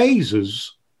the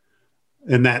phases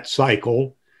in that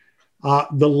cycle,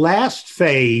 the last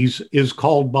phase is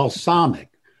called balsamic.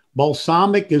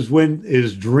 Balsamic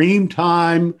is dream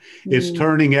time, is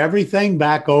turning everything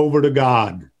back over to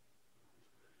God.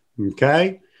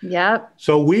 Okay? Yep.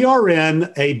 So we are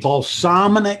in a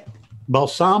balsamic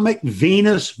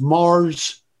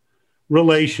Venus-Mars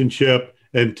relationship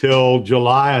until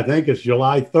July, I think it's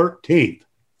July 13th.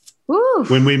 Woo.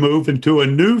 When we move into a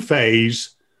new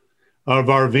phase of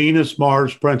our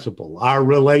Venus-Mars principle, our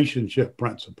relationship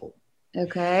principle.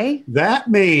 Okay. That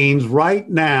means right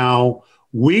now,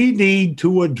 we need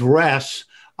to address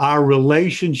our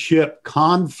relationship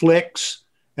conflicts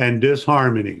and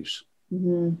disharmonies.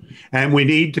 Mm-hmm. And we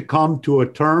need to come to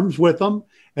terms with them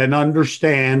and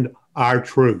understand our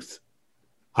truth,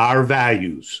 our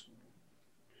values.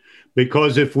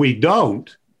 Because if we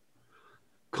don't,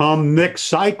 come next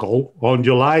cycle on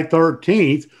July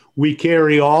 13th, we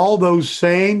carry all those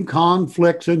same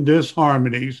conflicts and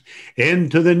disharmonies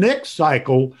into the next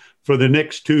cycle for the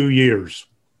next 2 years.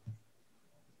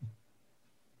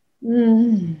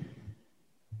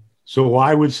 So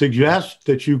I would suggest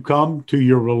that you come to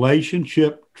your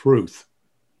relationship truth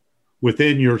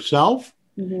within yourself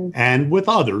and with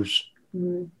others,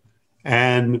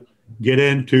 and get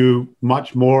into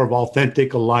much more of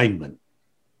authentic alignment.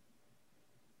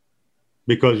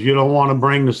 Because you don't want to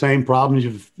bring the same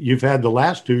problems you've had the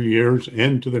last 2 years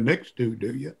into the next 2,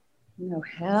 do you? No,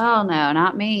 hell no,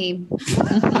 not me.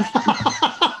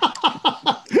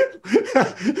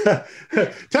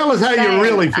 Tell us how you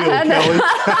really feel, Kelly.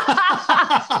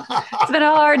 It's been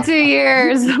a hard 2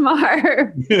 years,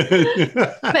 Marv.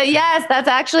 But yes, that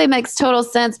actually makes total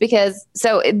sense, because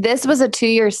so this was a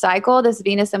 2-year cycle, this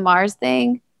Venus and Mars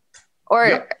thing. Or,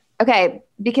 yep. Okay,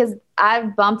 because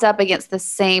I've bumped up against the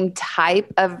same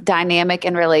type of dynamic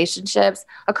in relationships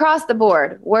across the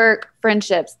board: work,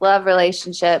 friendships, love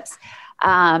relationships.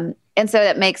 And so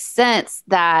it makes sense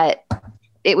that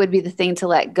it would be the thing to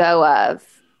let go of.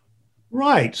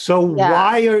 Right. So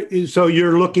so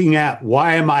you're looking at,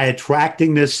 why am I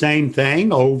attracting this same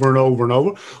thing over and over and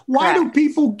over? Why do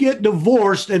people get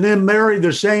divorced and then marry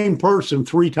the same person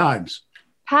 3 times?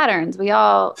 Patterns. We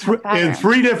all have patterns. In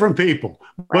 3 different people,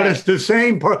 but it's the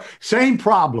same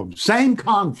problems, same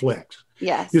conflicts.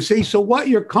 Yes. You see, so what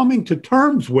you're coming to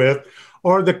terms with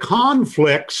are the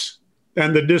conflicts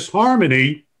and the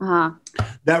disharmony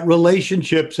that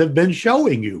relationships have been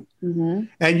showing you.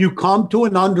 And you come to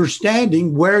an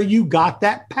understanding where you got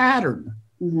that pattern,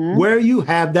 where you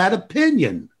have that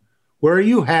opinion, where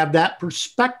you have that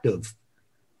perspective.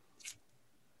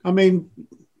 I mean,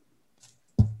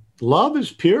 love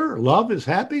is pure. Love is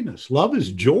happiness. Love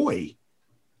is joy.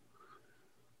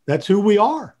 That's who we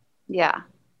are. Yeah.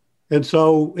 And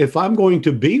so if I'm going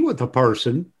to be with a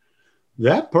person,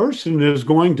 that person is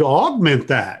going to augment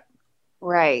that.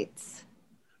 Right.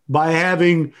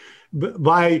 By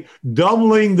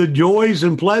doubling the joys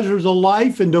and pleasures of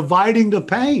life and dividing the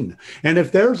pain. And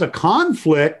if there's a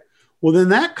conflict, well, then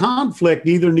that conflict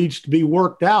either needs to be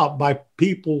worked out by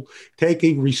people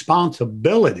taking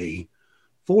responsibility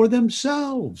for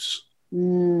themselves.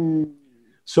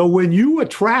 So when you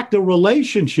attract a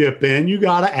relationship in, you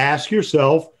got to ask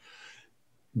yourself,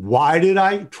 why did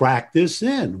I attract this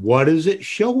in? What is it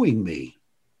showing me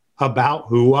about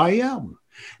who I am?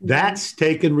 That's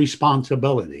taking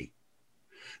responsibility.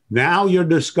 Now you're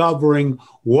discovering,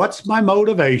 what's my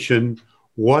motivation?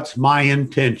 What's my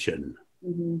intention?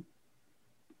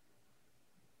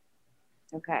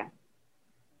 Okay.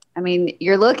 I mean,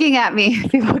 you're looking at me.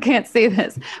 People can't see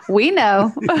this. We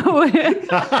know.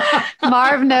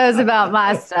 Marv knows about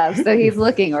my stuff, so he's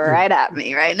looking right at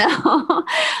me right now.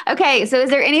 Okay, so is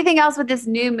there anything else with this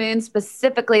new moon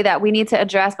specifically that we need to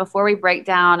address before we break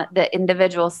down the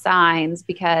individual signs?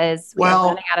 Because we're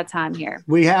running out of time here.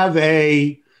 We have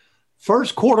a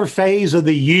first quarter phase of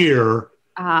the year.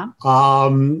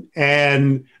 And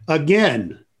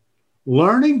again,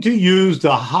 learning to use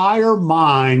the higher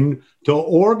mind to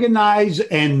organize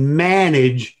and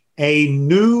manage a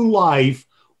new life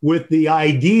with the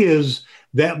ideas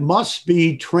that must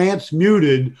be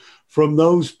transmuted from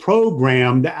those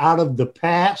programmed out of the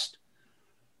past,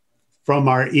 from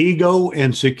our ego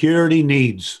and security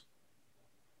needs.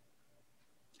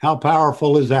 How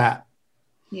powerful is that?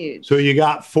 Huge. So you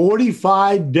got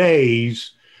 45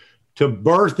 days to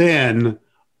birth in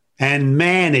and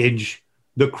manage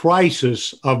the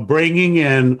crisis of bringing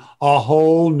in a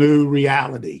whole new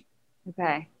reality.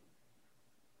 Okay.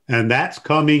 And that's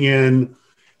coming in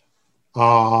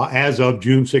as of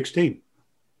June 16th.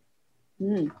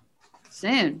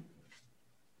 Soon.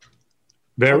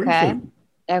 Very soon.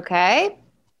 Okay.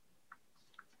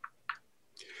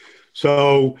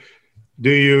 So do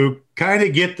you kind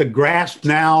of get the grasp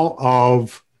now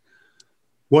of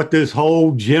what this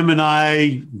whole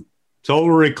Gemini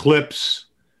solar eclipse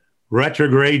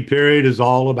retrograde period is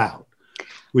all about?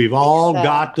 We've all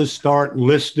got to start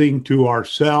listening to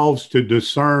ourselves to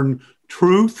discern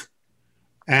truth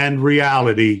and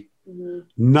reality,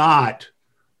 not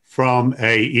from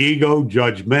a ego,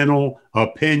 judgmental,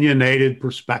 opinionated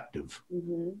perspective.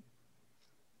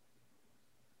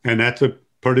 And that's a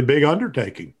pretty big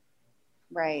undertaking.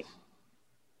 Right.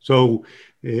 So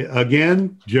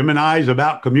again, Gemini is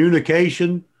about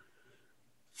communication,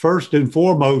 first and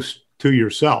foremost, to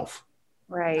yourself.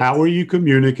 Right. How are you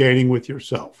communicating with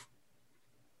yourself?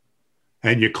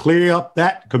 And you clear up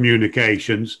that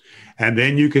communications, and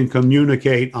then you can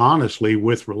communicate honestly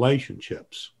with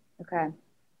relationships. Okay.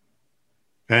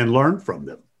 And learn from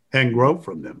them and grow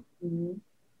from them.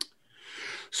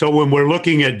 So when we're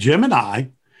looking at Gemini,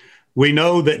 we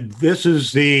know that this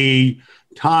is the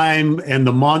time and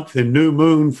the month and new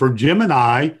moon for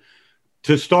Gemini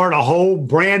to start a whole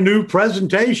brand new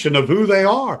presentation of who they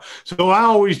are. So I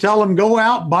always tell them, go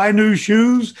out, buy new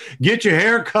shoes, get your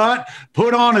hair cut,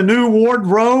 put on a new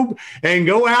wardrobe, and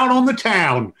go out on the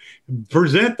town.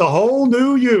 Present the whole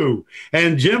new you.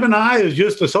 And Gemini is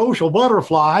just a social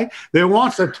butterfly that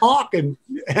wants to talk and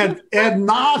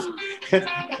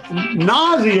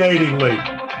nauseatingly.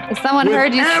 Someone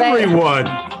heard you say everyone.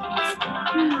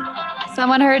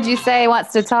 Someone heard you say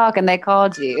wants to talk, and they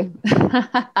called you.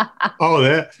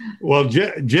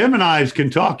 Geminis can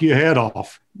talk your head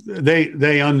off. We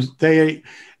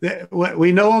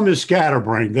know them as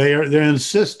scatterbrained. They're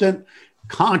insistent,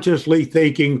 consciously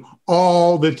thinking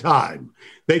all the time.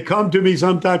 They come to me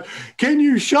sometimes. Can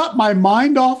you shut my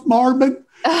mind off, Marvin?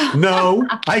 No,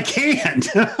 I can't.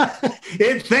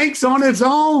 It thinks on its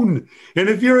own. And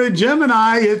if you're a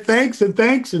Gemini, it thinks and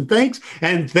thinks and thinks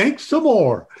and thinks some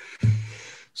more.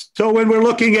 So when we're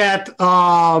looking at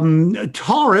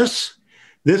Taurus,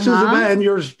 this is about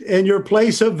in your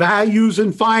place of values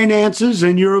and finances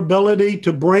and your ability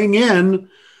to bring in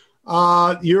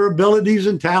your abilities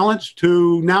and talents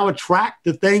to now attract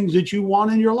the things that you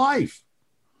want in your life.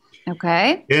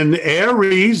 Okay. In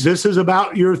Aries, this is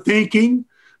about your thinking,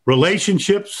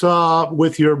 relationships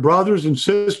with your brothers and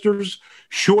sisters.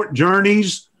 Short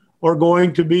journeys are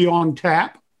going to be on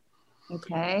tap.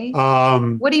 Okay.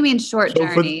 What do you mean short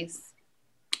journeys?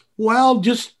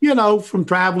 Just, from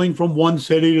traveling from one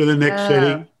city to the next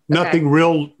city. Nothing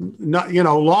real,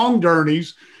 long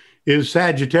journeys is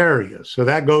Sagittarius. So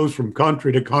that goes from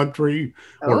country to country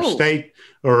or state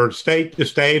to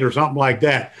state or something like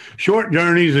that. Short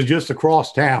journeys is just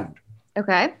across town.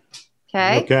 Okay.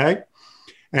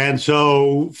 And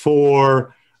so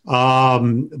for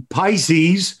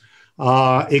Pisces,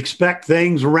 expect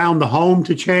things around the home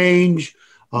to change,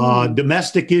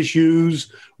 domestic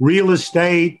issues, real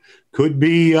estate, could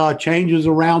be changes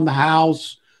around the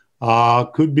house,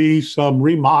 could be some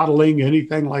remodeling,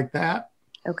 anything like that.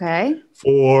 Okay.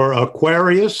 For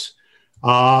Aquarius,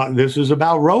 this is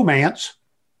about romance.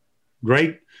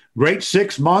 Great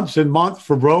 6 months and month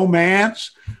for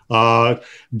romance,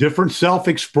 different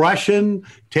self-expression,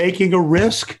 taking a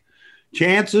risk,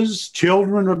 chances,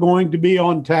 children are going to be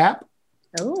on tap.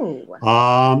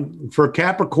 For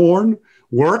Capricorn,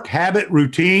 work, habit,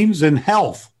 routines, and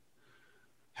health.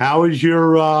 How is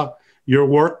your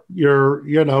work,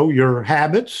 your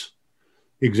habits?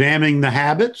 Examining the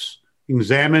habits,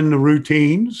 examine the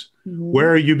routines.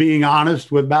 Where are you being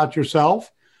honest about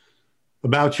yourself,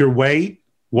 about your weight,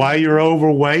 why you're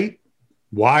overweight,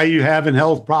 why are you having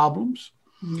health problems?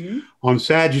 On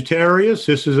Sagittarius,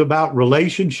 this is about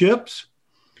relationships.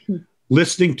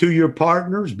 Listening to your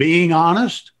partners, being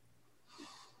honest.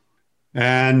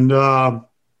 And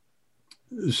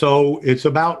so it's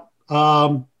about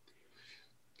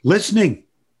listening.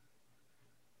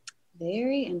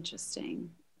 Very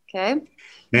interesting. Okay.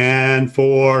 And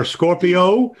for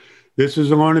Scorpio, this is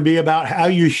going to be about how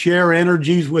you share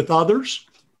energies with others.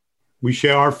 We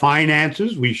share our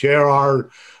finances. We share our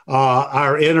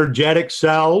energetic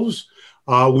selves.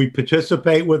 We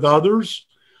participate with others.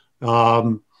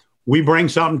 We bring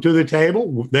something to the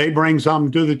table. They bring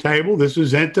something to the table. This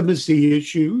is intimacy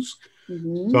issues.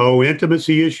 So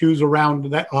intimacy issues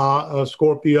around that,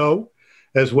 Scorpio,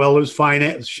 as well as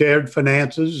shared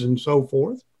finances and so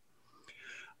forth.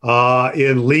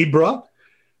 In Libra,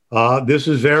 this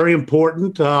is very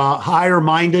important. Higher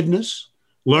mindedness,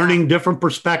 learning different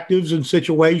perspectives and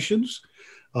situations.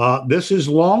 This is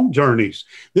long journeys.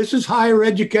 This is higher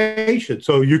education.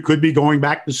 So you could be going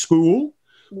back to school,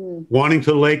 wanting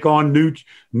to take on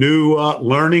new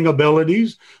learning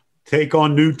abilities, take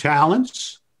on new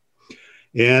talents.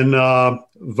 In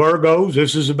Virgos,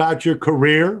 this is about your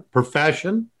career,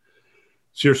 profession.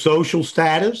 It's your social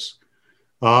status.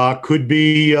 Could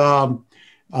be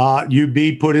you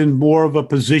be put in more of a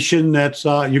position that's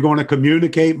you're going to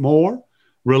communicate more,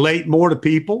 relate more to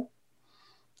people.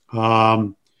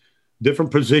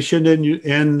 Different position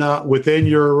within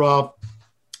your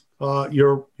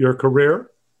career.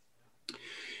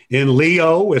 In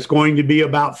Leo, it's going to be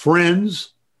about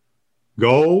friends,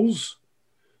 goals,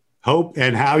 hope,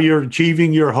 and how you're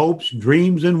achieving your hopes,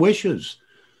 dreams, and wishes.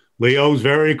 Leo's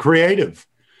very creative.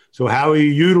 So how are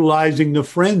you utilizing the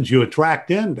friends you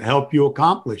attract in to help you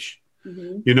accomplish?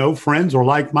 Friends are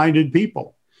like-minded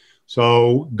people.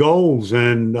 So goals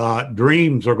and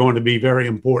dreams are going to be very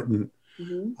important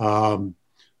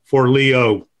for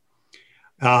Leo.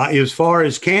 As far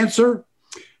as Cancer,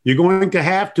 you're going to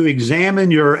have to examine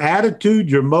your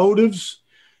attitude, your motives,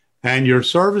 and your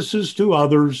services to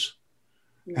others.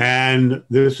 And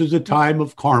this is a time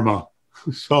of karma.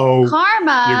 So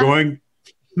karma.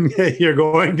 You're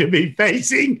going to be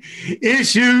facing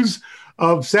issues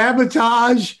of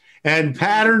sabotage and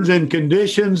patterns and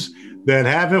conditions that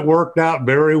haven't worked out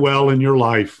very well in your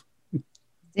life.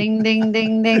 Ding, ding,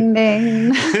 ding, ding,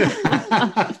 ding.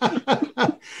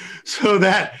 So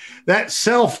that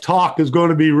self-talk is going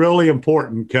to be really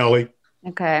important, Kelly.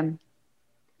 Okay.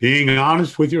 Being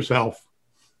honest with yourself.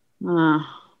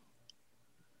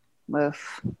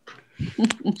 Woof.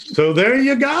 So there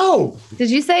you go.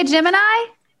 Did you say Gemini?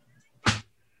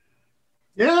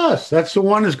 Yes, that's the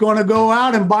one that's going to go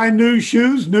out and buy new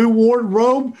shoes, new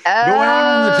wardrobe, go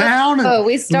out in the town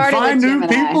and find new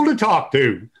people to talk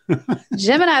to.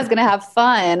 Gemini is going to have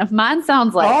fun. Mine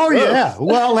sounds like. Oh yeah,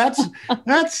 well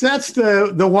that's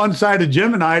the one side of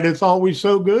Gemini that's always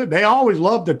so good. They always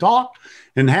love to talk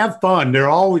and have fun. They're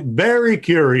always very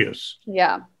curious.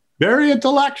 Yeah. Very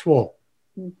intellectual.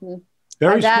 Mm-hmm.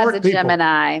 Very My dad's smart a people.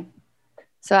 Gemini,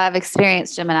 so I've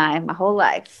experienced Gemini my whole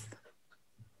life.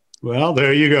 Well,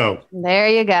 there you go. There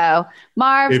you go,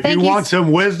 Marv. If you want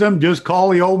some wisdom, just call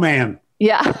the old man.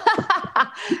 Yeah.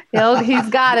 He's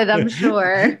got it, I'm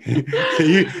sure.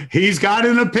 He's got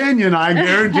an opinion, I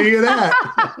guarantee you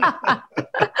that.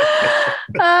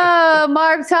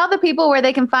 Marv, tell the people where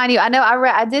they can find you. I know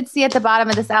I did see at the bottom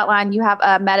of this outline you have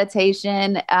a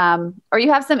meditation, or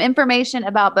you have some information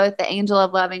about both the Angel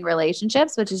of Loving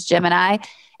Relationships, which is Gemini,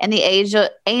 and the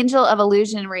Angel of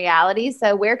Illusion Reality.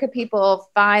 So where could people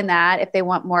find that if they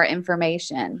want more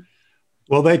information?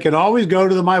 Well, they can always go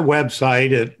to my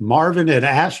website at Marvin at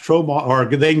Astromarv, or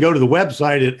they can go to the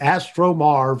website at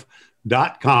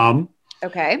astromarv.com.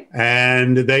 Okay.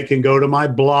 And they can go to my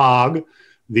blog.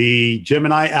 The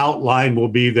Gemini outline will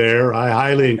be there. I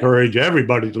highly encourage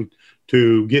everybody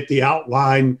to get the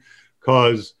outline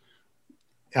because,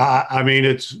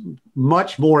 it's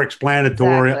much more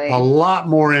explanatory, Exactly. a lot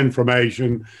more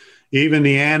information. Even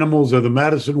the animals of the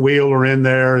medicine wheel are in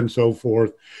there and so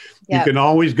forth. Yep. You can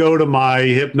always go to my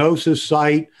hypnosis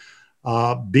site,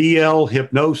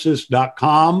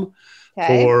 blhypnosis.com,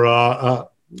 Okay. for a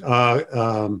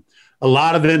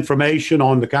lot of information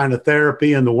on the kind of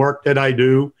therapy and the work that I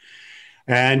do.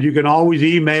 And you can always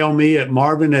email me at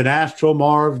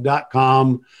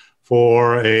marvin@astromarv.com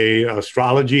for a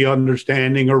astrology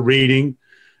understanding or reading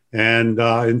and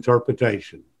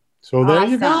interpretation. So there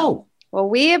you go. Well,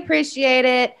 we appreciate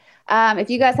it. If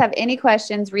you guys have any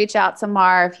questions, reach out to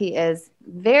Marv. He is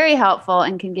very helpful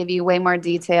and can give you way more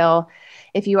detail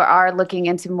if you are looking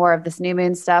into more of this new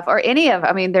moon stuff or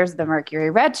there's the Mercury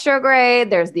retrograde,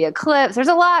 there's the eclipse, there's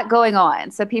a lot going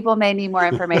on. So people may need more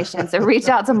information. So reach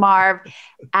out to Marv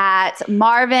at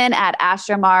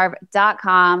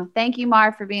marvin@astromarv.com. Thank you,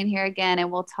 Marv, for being here again. And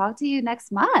we'll talk to you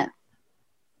next month.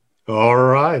 All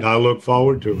right. I look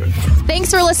forward to it. Thanks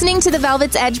for listening to the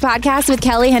Velvet's Edge podcast with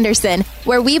Kelly Henderson,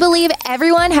 where we believe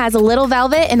everyone has a little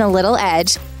velvet and a little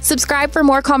edge. Subscribe for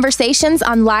more conversations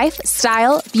on life,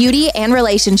 style, beauty, and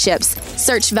relationships.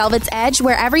 Search Velvet's Edge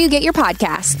wherever you get your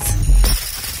podcasts.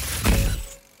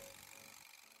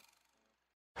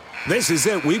 This is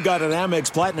it. We've got an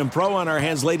Amex Platinum Pro on our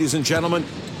hands, ladies and gentlemen.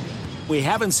 We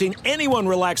haven't seen anyone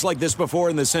relax like this before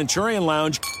in the Centurion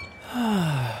Lounge.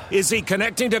 Is he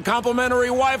connecting to complimentary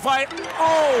Wi-Fi?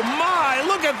 Oh, my.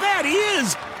 Look at that. He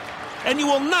is. And you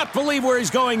will not believe where he's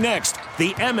going next.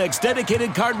 The Amex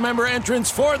dedicated card member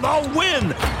entrance for the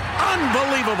win.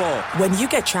 Unbelievable. When you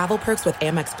get travel perks with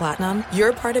Amex Platinum,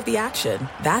 you're part of the action.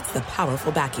 That's the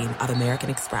powerful backing of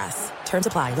American Express. Terms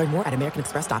apply. Learn more at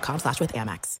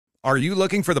americanexpress.com/withAmex. Are you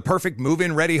looking for the perfect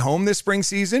move-in ready home this spring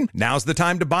season? Now's the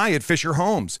time to buy at Fisher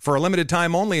Homes. For a limited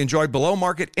time only, enjoy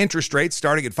below-market interest rates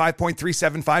starting at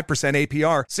 5.375%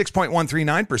 APR,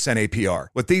 6.139% APR.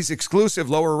 With these exclusive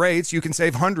lower rates, you can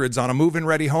save hundreds on a move-in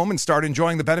ready home and start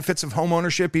enjoying the benefits of home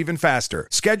ownership even faster.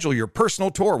 Schedule your personal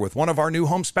tour with one of our new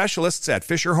home specialists at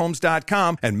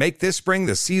FisherHomes.com and make this spring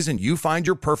the season you find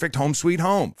your perfect home sweet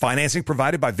home. Financing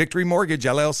provided by Victory Mortgage,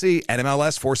 LLC,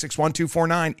 NMLS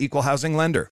 461249, Equal Housing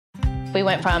Lender. We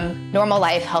went from normal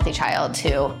life, healthy child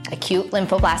to acute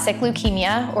lymphoblastic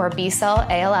leukemia or B-cell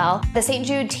ALL. The St.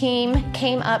 Jude team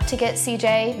came up to get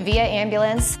CJ via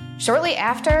ambulance. Shortly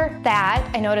after that,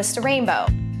 I noticed a rainbow.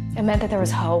 It meant that there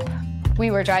was hope.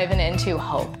 We were driving into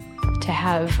hope. To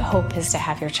have hope is to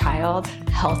have your child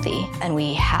healthy, and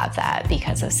we have that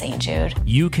because of St. Jude.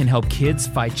 You can help kids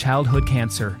fight childhood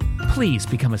cancer. Please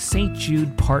become a St.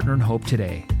 Jude Partner in Hope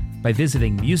today by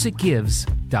visiting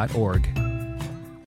musicgives.org.